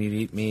continue to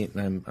eat meat,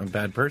 and I'm a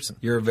bad person.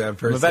 You're a bad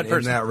person, I'm a bad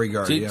person in that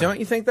regard. Don't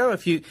you think, though?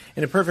 If you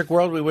in a perfect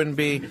world, we wouldn't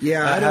be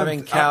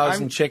having cows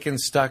and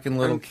chickens stuck in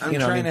little. I'm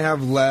trying to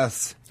have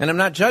less. And I'm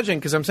not judging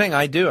because I'm saying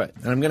I do it,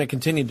 and I'm going to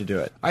continue to do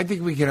it. I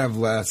think we could have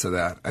less of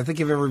that. I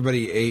think if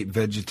everybody ate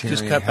vegetarian,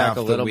 just cut back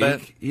a little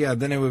bit. Yeah,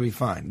 then it would be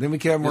fine. Then we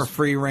could have more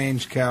free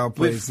range cow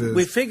places.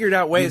 We figured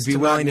out ways to be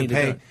willing to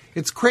pay. Do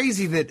it's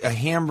crazy that a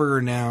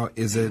hamburger now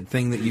is a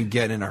thing that you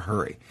get in a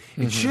hurry.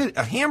 It should.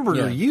 A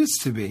hamburger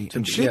used to be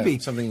and should be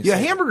something.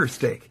 Hamburger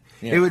steak.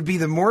 Yeah. It would be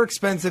the more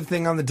expensive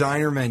thing on the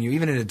diner menu,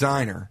 even at a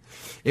diner.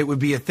 It would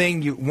be a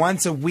thing you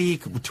once a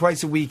week,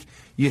 twice a week.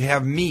 You'd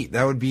have meat.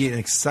 That would be an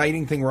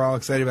exciting thing. We're all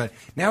excited about.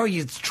 Now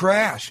it's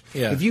trash.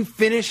 Yeah. If you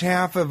finish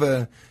half of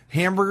a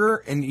hamburger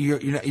and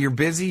you're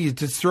busy, you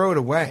just throw it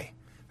away.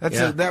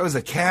 That was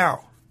a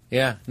cow.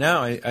 Yeah.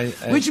 No,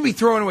 we should be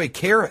throwing away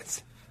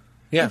carrots.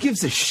 Yeah. Who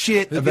gives a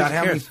shit about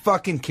how many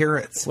fucking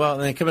carrots? Well,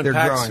 they come in they're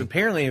packs. growing.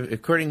 Apparently,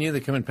 according to you, they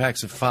come in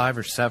packs of 5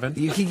 or 7.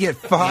 You can get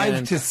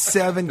 5 to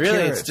 7 really,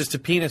 carrots. it's just a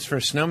penis for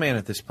a snowman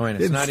at this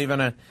point. It's not even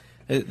a.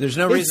 There's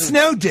no reason. It's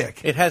snow dick.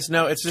 It has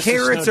no. It's just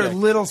carrots a snow are dick.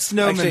 little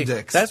snowman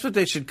dicks. That's what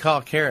they should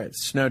call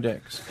carrots. Snow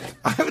dicks.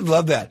 I would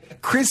love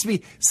that.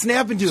 Crispy.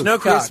 Snap into Snow a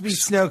crispy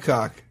snow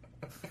cock.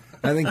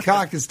 I think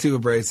cock is too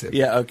abrasive.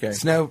 Yeah. Okay.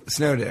 Snow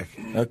dick.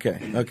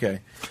 Okay.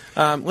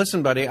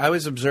 Listen, buddy. I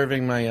was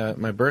observing my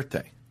my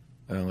birthday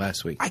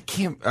last week. I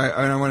can't.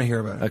 I don't want to hear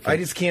about it. Okay. I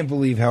just can't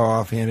believe how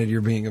offhanded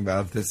you're being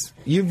about this.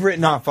 You've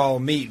written off all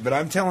meat, but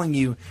I'm telling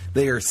you,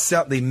 they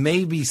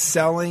may be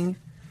selling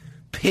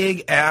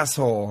pig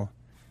asshole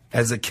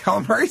as a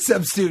calamari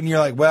substitute, and you're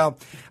like, well,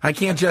 I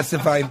can't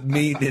justify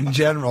meat in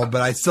general,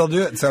 but I still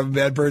do it, so I'm a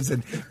bad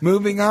person.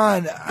 Moving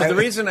on. But the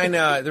reason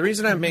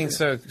I'm being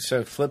so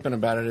flippant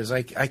about it is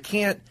I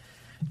can't.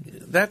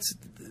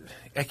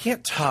 I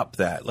can't top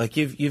that. Like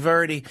you've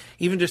already,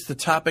 even just the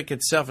topic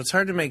itself, it's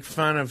hard to make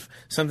fun of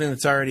something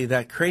that's already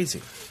that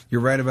crazy. You're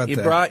right about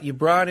that. You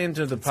brought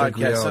into the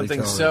podcast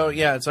something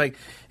television.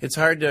 It's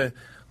hard to,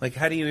 like,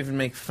 how do you even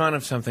make fun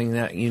of something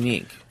that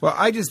unique? Well,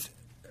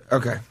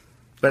 okay.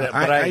 But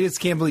I just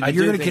can't believe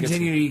you're going to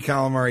continue to eat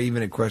calamari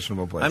even at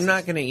questionable places. I'm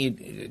not going to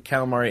eat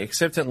calamari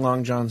except at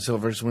Long John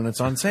Silver's when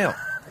it's on sale.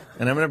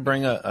 And I'm going to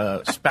bring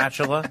a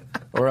spatula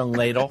or a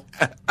ladle.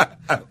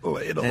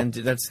 Ladle. And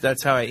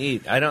that's how I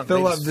eat. I don't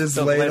fill up this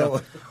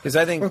ladle because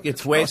I think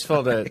it's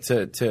wasteful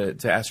to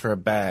ask for a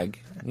bag.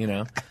 You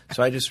know,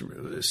 so I just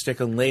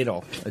stick a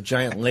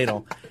giant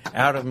ladle,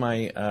 out of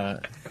my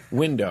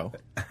window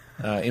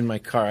in my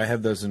car. I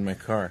have those in my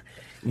car.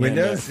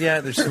 Windows?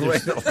 And,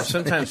 there's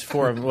sometimes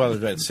 4 of them. Well,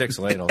 there's about 6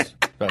 ladles,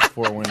 about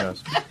 4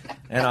 windows.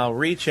 And I'll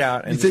reach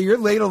out and so your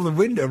ladle to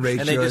window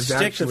ratio and they just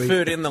stick actually... the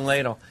food in the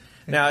ladle.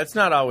 Now it's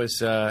not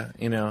always it's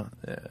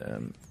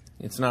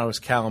not always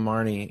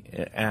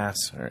calamari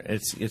ass. Or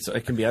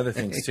it can be other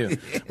things too.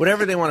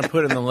 Whatever they want to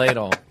put in the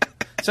ladle.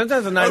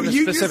 Sometimes I'm not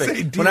even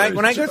specific. When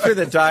I go through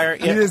the dyer,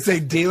 you just say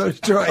dealer's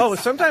choice. Oh,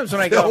 sometimes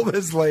when I go, fill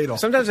this ladle.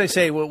 Sometimes I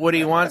say, well, "What do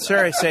you want,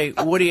 sir?" I say,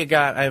 "What do you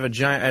got?" I have a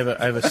giant.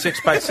 I have a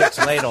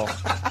 6x6 ladle.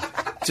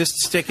 Just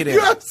stick it in.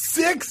 You have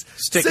 6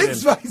 Stick 6 it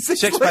in. by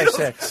 6 6 ladles?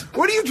 by 6.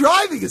 What are you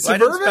driving? A Well, I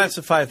didn't Suburban?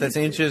 specify if that's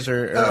inches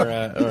or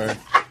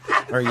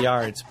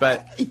yards,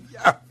 but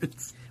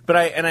yards. But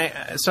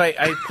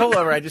I pull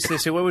over. They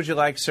say, "What would you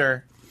like,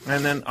 sir?"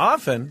 And then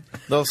often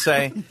they'll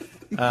say,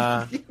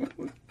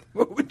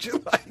 "What would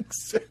you like,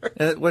 sir?"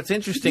 What's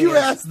interesting you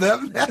is ask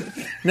them that.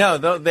 No,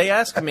 they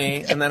ask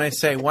me, and then I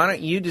say, "Why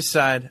don't you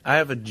decide?" I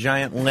have a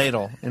giant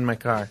ladle in my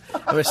car.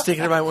 I'm gonna stick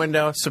it in my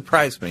window.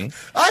 Surprise me,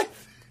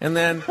 and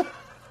then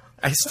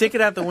I stick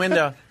it out the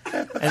window.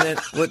 And then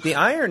what the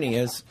irony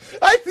is,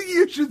 I think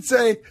you should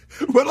say,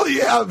 "What'll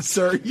you have,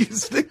 sir?" You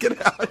stick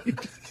it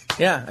out.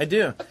 Yeah, I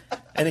do.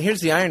 And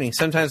here's the irony.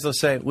 Sometimes they'll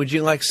say, "Would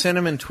you like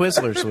cinnamon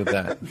Twizzlers with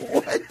that?"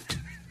 What?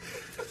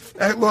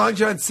 At Long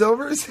John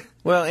Silver's?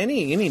 Well,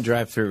 any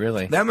drive-through,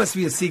 really. That must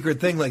be a secret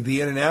thing, like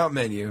the In-N-Out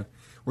menu,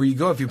 where you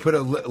go, if you put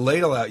a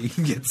ladle out, you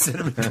can get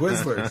cinnamon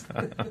Twizzlers.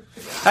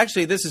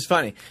 Actually, this is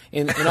funny.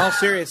 In all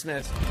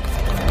seriousness...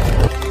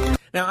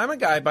 Now, I'm a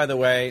guy, by the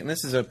way, and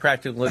this is a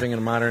practical living in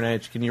a modern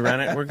age. Can you run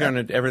it? We're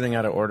going to everything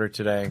out of order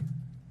today.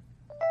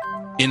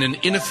 In an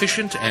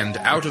inefficient and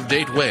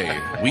out-of-date way,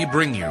 we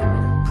bring you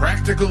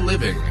practical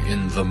living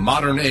in the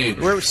modern age.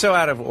 We're so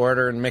out of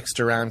order and mixed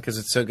around because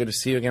it's so good to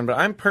see you again. But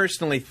I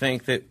personally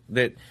think that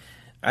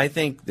I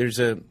think there's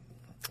a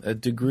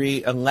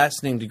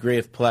lessening degree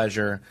of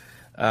pleasure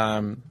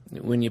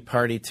when you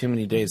party too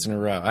many days in a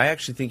row. I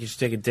actually think you should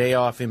take a day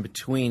off in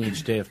between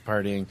each day of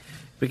partying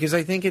because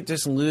I think it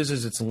just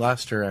loses its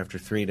luster after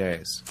 3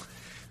 days.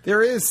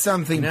 There is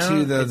something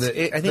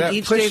to I think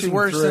each day is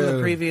worse than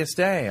the previous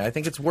day. I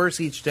think it's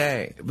worse each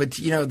day. But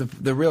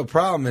the real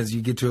problem is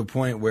you get to a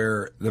point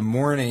where the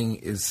morning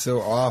is so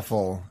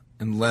awful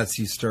unless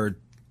you start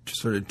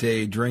sort of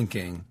day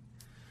drinking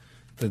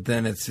that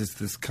then it's just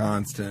this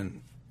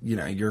constant.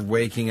 You're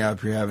waking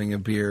up, you're having a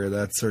beer,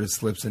 that sort of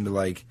slips into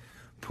like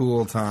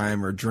pool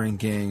time or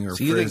drinking or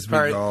So you think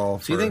frisbee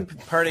golf. So you or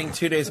think partying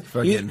 2 days?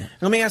 Fucking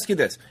Let me ask you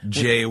this: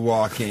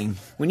 jaywalking?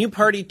 when you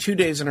party 2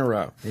 days in a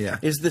row, Yeah.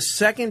 is the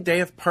second day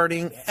of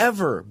partying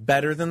ever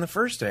better than the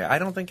first day? I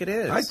don't think it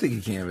is. I think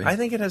it can be. I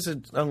think it has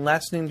a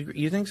lasting degree.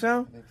 You think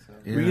so?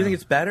 Yeah. You think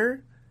it's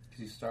better?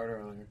 You start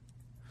earlier.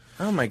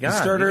 Oh my god! You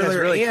start you guys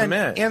earlier, really and,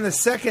 commit. and the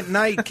second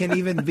night can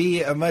even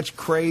be a much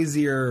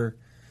crazier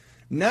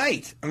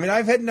night. I mean,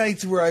 I've had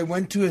nights where I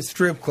went to a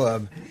strip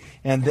club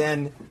and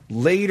then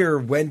later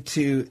went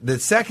to the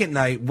second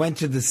night, went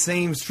to the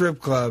same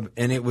strip club,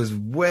 and it was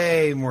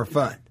way more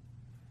fun.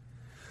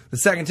 The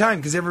second time,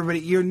 because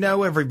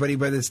everybody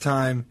by this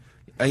time.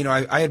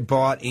 I had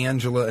bought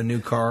Angela a new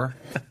car.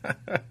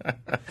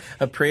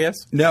 A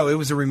Prius? No, it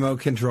was a remote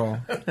control.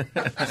 So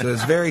it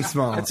was very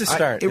small. It's a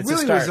start. It It's a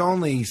really start. was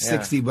only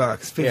 $60,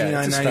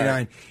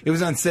 $59.99. It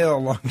was on sale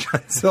at Long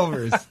John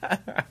Silver's.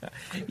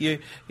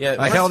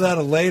 I held out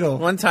a ladle.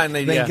 One time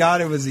Thank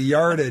God it was a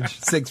yardage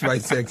 6 by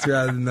 6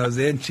 rather than those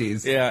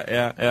inches.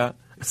 Yeah.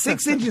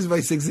 6 inches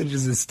by 6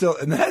 inches is still,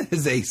 and that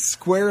is a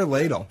square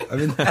ladle. I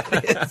mean,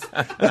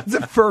 that's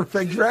a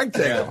perfect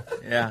rectangle.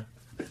 Yeah.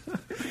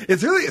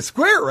 It's really a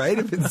square, right?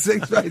 If it's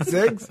 6 by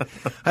 6,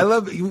 I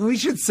love it. We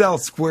should sell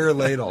square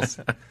ladles.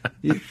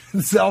 You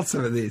should sell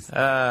some of these,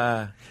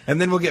 and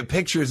then we'll get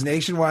pictures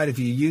nationwide if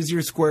you use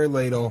your square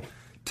ladle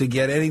to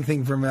get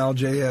anything from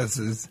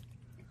LJS's,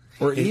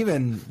 or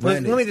even.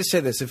 Let me just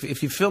say this: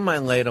 if you fill my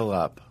ladle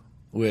up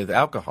with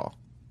alcohol,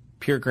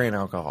 pure grain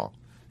alcohol,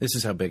 this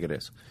is how big it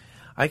is.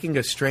 I can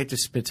go straight to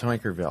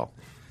Spitoinkerville.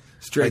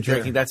 Straight there.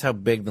 drinking. That's how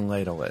big the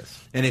ladle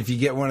is. And if you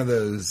get one of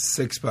those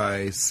 6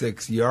 by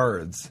 6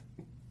 yards,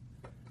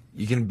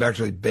 you can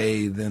actually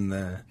bathe in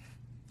the.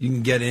 You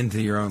can get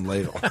into your own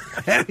ladle.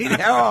 I mean,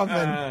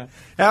 how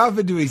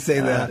often do we say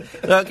that?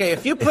 Okay,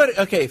 if you put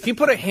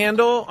a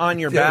handle on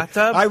your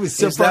bathtub, I was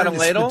so is that far a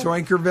ladle? into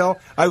Spitoinkerville,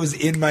 I was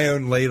in my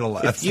own ladle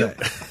last night.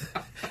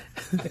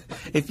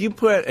 If you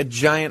put a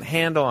giant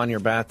handle on your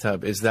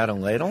bathtub, is that a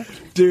ladle?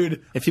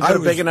 Dude, If you put a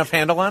big enough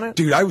handle on it?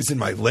 Dude, I was in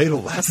my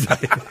ladle last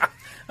night.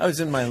 I was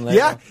in my ladle.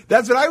 Yeah,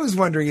 that's what I was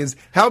wondering is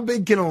how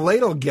big can a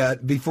ladle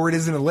get before it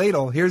isn't a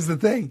ladle? Here's the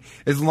thing.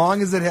 As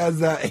long as it has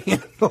that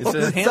handle It's on a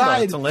the handle,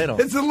 side, it's a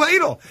ladle. It's a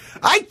ladle.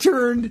 I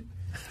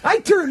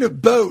turned a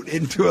boat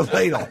into a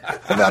ladle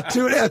about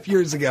 2.5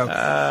 years ago.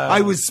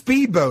 I was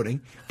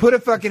speedboating, put a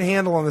fucking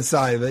handle on the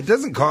side of it. It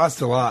doesn't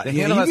cost a lot.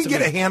 You can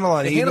get a handle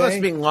on eBay. The handle has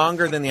to be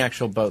longer than the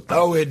actual boat,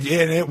 though. Oh,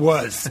 it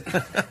was.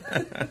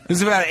 It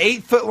was about an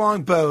 8-foot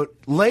long boat.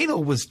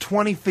 Ladle was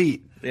 20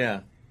 feet.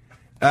 Yeah.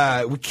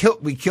 We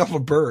killed a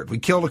bird. We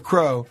killed a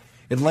crow.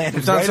 It landed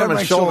It's on right on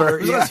my someone's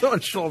shoulder. shoulder. It's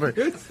on someone's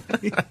shoulder.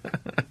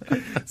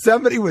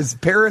 Somebody was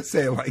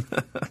parasailing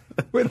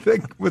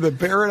with a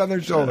parrot on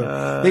their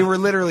shoulder. They were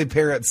literally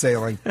parrot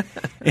sailing.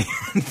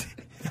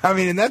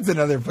 And that's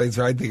another place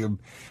where I think it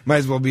might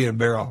as well be in a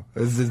barrel.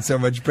 It's in so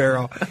much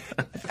peril.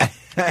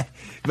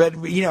 But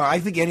I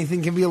think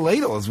anything can be a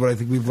ladle is what I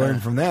think we've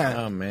learned from that.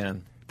 Oh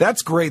man,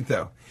 that's great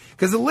though,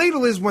 because the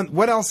ladle is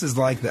what else is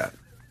like that?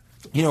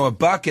 A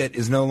bucket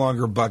is no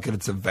longer a bucket;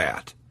 it's a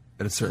vat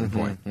at a certain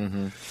point.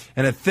 Mm-hmm.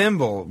 And a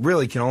thimble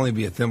really can only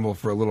be a thimble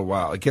for a little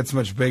while. It gets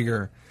much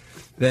bigger.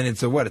 Then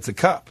it's a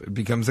cup. It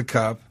becomes a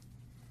cup,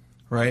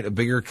 right? A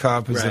bigger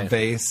cup is a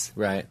vase,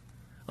 right?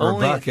 Or a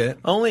bucket.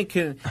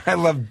 I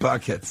love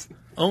buckets.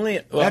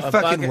 That fucking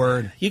bucket,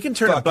 word. You can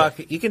turn bucket. a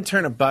bucket. You can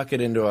turn a bucket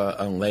into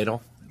a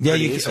ladle. Yeah,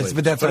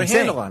 but that's put what a I'm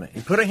handle saying. on it.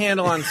 You put a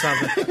handle on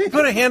something. You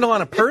put a handle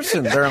on a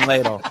person. They're a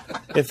ladle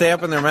if they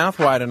open their mouth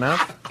wide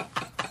enough.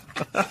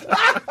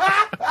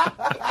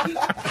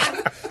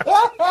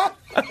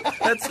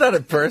 That's not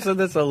a person.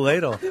 That's a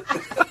ladle.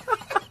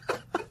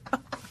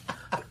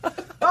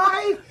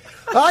 I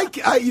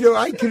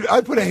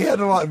put a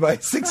handle on my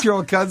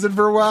 6-year-old cousin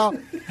for a while.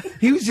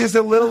 He was just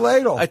a little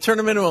ladle. I turned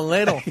him into a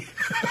ladle.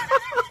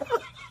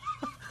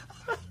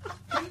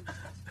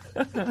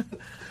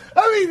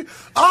 I mean,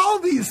 all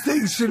these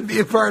things should be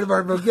a part of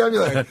our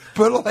vocabulary.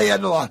 Put a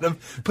handle on him.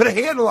 Put a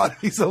handle on him.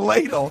 He's a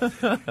ladle.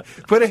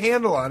 Put a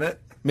handle on it.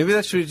 Maybe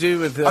that's what we do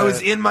with. I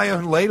was in my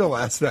own ladle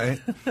last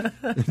night.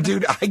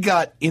 Dude, I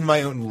got in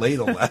my own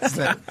ladle last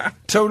night.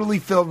 Totally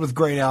filled with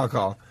grain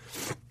alcohol.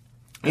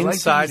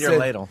 Inside your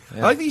ladle. Yeah.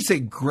 I like that you say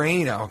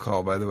grain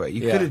alcohol, by the way.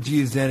 You could have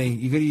used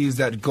you could have used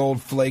that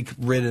gold flake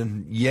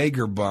ridden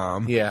Jaeger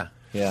bomb. Yeah.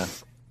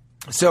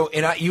 So,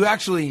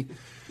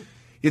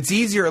 it's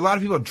easier. A lot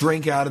of people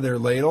drink out of their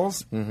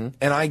ladles, and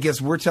I guess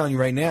we're telling you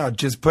right now,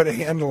 just put a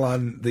handle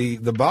on the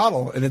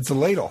bottle, and it's a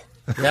ladle.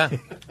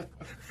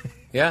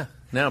 Yeah.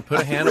 No, put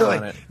a handle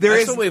on it.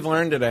 That's what we've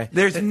learned today.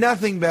 There's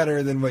nothing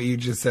better than what you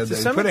just said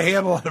there. You put a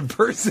handle on a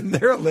person,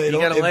 they're a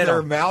ladle. You got a ladle.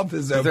 Their mouth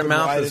is open. If their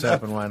mouth wide is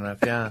enough. open wide enough.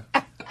 Yeah.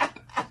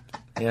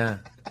 Yeah.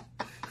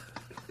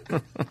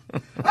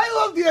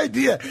 I love the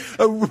idea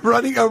of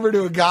running over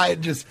to a guy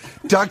and just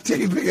duct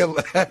taping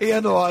a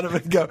handle on him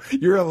and go,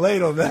 "You're a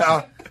ladle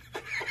now."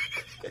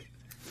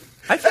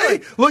 I feel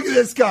like, look at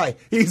this guy.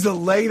 He's a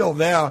ladle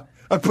now.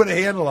 I put a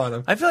handle on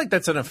him. I feel like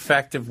that's an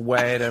effective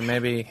way to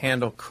maybe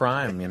handle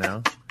crime,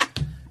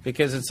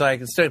 Because it's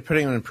like, instead of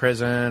putting them in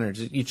prison, or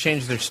just, you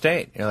change their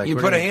state. You're like, You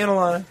we're put a gonna- handle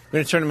on it. We're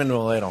going to turn them into a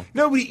ladle.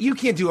 No, but you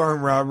can't do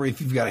armed robbery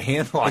if you've got a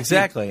handle on it.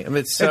 Exactly. I mean,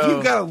 it's so... if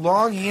you've got a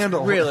long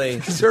handle.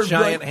 Really? sort of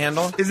Giant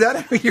handle? Is that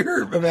how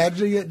you're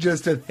imagining it?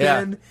 Just a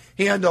thin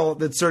handle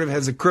that sort of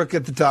has a crook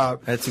at the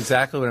top. That's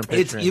exactly what I'm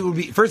picturing. It would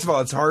be, first of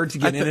all, it's hard to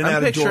get in and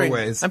out of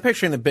doorways. I'm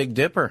picturing the Big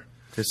Dipper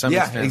to some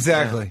extent.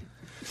 Exactly.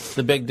 Yeah.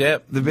 The Big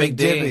Dip. The Big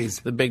D,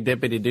 Dippies. The Big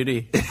Dippity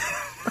Doody.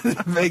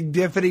 The Big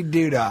Dippity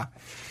Doodah.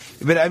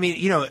 But I mean,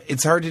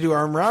 it's hard to do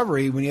armed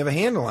robbery when you have a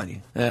handle on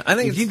you. I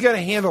think if you've got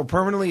a handle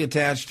permanently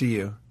attached to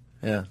you,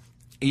 Yeah.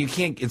 you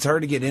can't. It's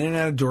hard to get in and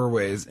out of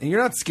doorways, and you're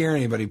not scaring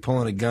anybody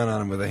pulling a gun on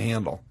them with a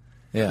handle.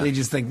 Yeah. They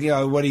just think,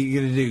 what are you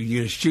going to do? You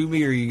going to shoot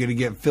me, or are you going to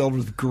get filled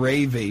with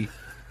gravy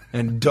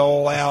and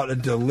dole out a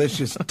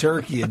delicious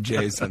turkey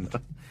adjacent?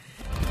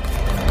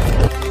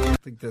 I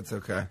think that's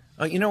okay.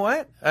 Oh, you know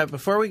what?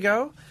 Before we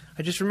go,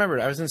 I just remembered.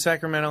 I was in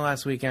Sacramento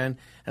last weekend,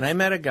 and I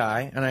met a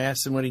guy, and I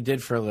asked him what he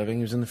did for a living.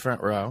 He was in the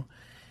front row.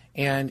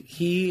 And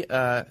he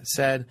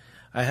said,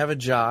 I have a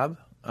job,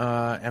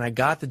 and I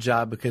got the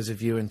job because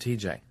of you and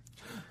TJ,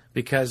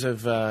 because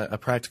of a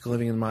practical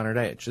living in the modern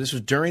age. This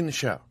was during the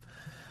show,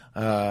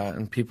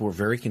 and people were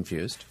very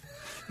confused.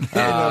 They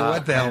didn't know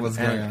what the hell was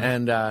going on.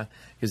 And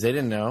because they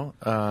didn't know.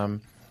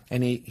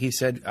 And he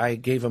said, I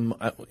gave him,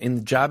 in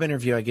the job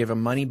interview, I gave a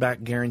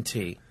money-back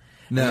guarantee.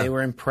 No. And they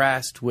were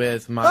impressed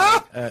with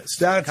my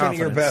That's one of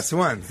your confidence. best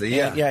ones.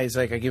 Yeah. Yeah, he's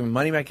like, I gave him a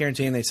money-back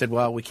guarantee, and they said,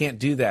 well, we can't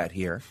do that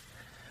here.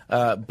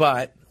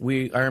 But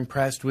we are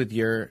impressed with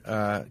your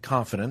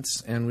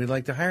confidence, and we'd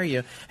like to hire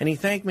you. And he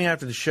thanked me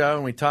after the show,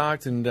 and we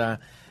talked, and it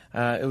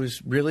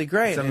was really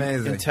great. It's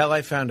amazing. Until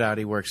I found out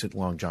he works at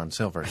Long John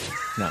Silver's.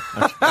 No,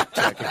 I'm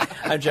joking.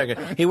 I'm joking.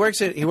 He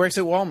works at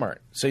Walmart.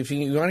 So if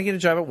you want to get a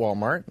job at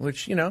Walmart,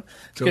 which it's a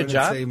good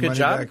job, good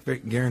job.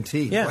 Money-back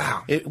guarantee. Yeah,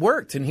 Wow. it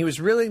worked, and he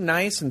was really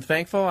nice and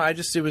thankful.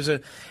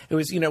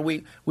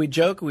 We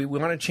joke we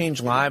want to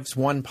change lives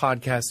one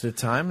podcast at a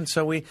time, and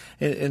so we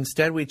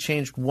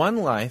changed one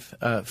life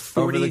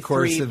 43 Over the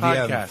course of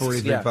podcasts.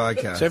 43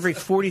 podcasts. So every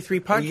 43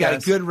 podcasts, You got a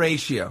good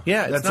ratio.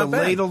 Yeah, it's that's not a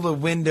bad. ladle to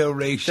window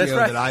ratio That's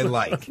right. that I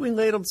like. We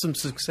ladled some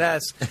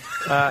success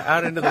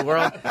out into the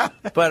world,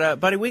 but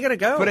buddy, we gotta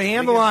go. Put a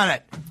handle on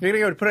it. We gotta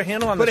go. Put a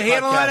handle on. Put a this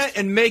handle on podcast. it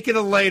and make it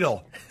a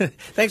ladle.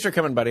 Thanks for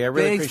coming, buddy. I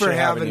really Thanks appreciate for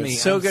having you. me.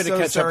 So I'm good so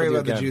to catch sorry up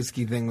with about you the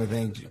again. Juski thing with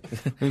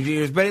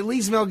engineers, but at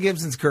least Mel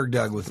Gibson's Kirk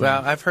Douglas.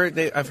 Well, I've heard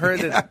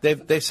that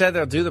they've said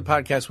they'll do the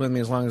podcast with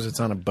me as long as it's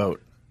on a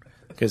boat,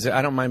 because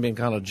I don't mind being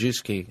called a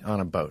Juski on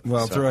a boat.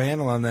 Well, so. throw a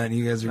handle on that, and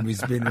you guys are going to be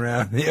spinning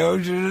around the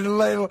ocean in a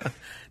ladle.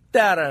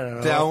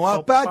 Downtown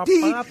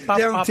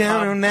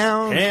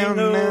now.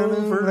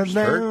 Hangovers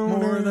hurt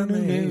more than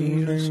they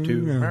used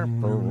to.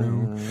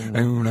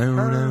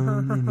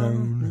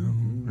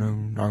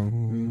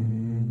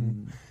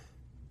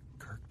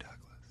 Kirk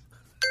Douglas.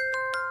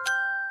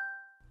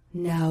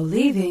 Now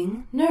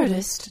leaving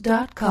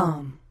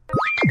Nerdist.com.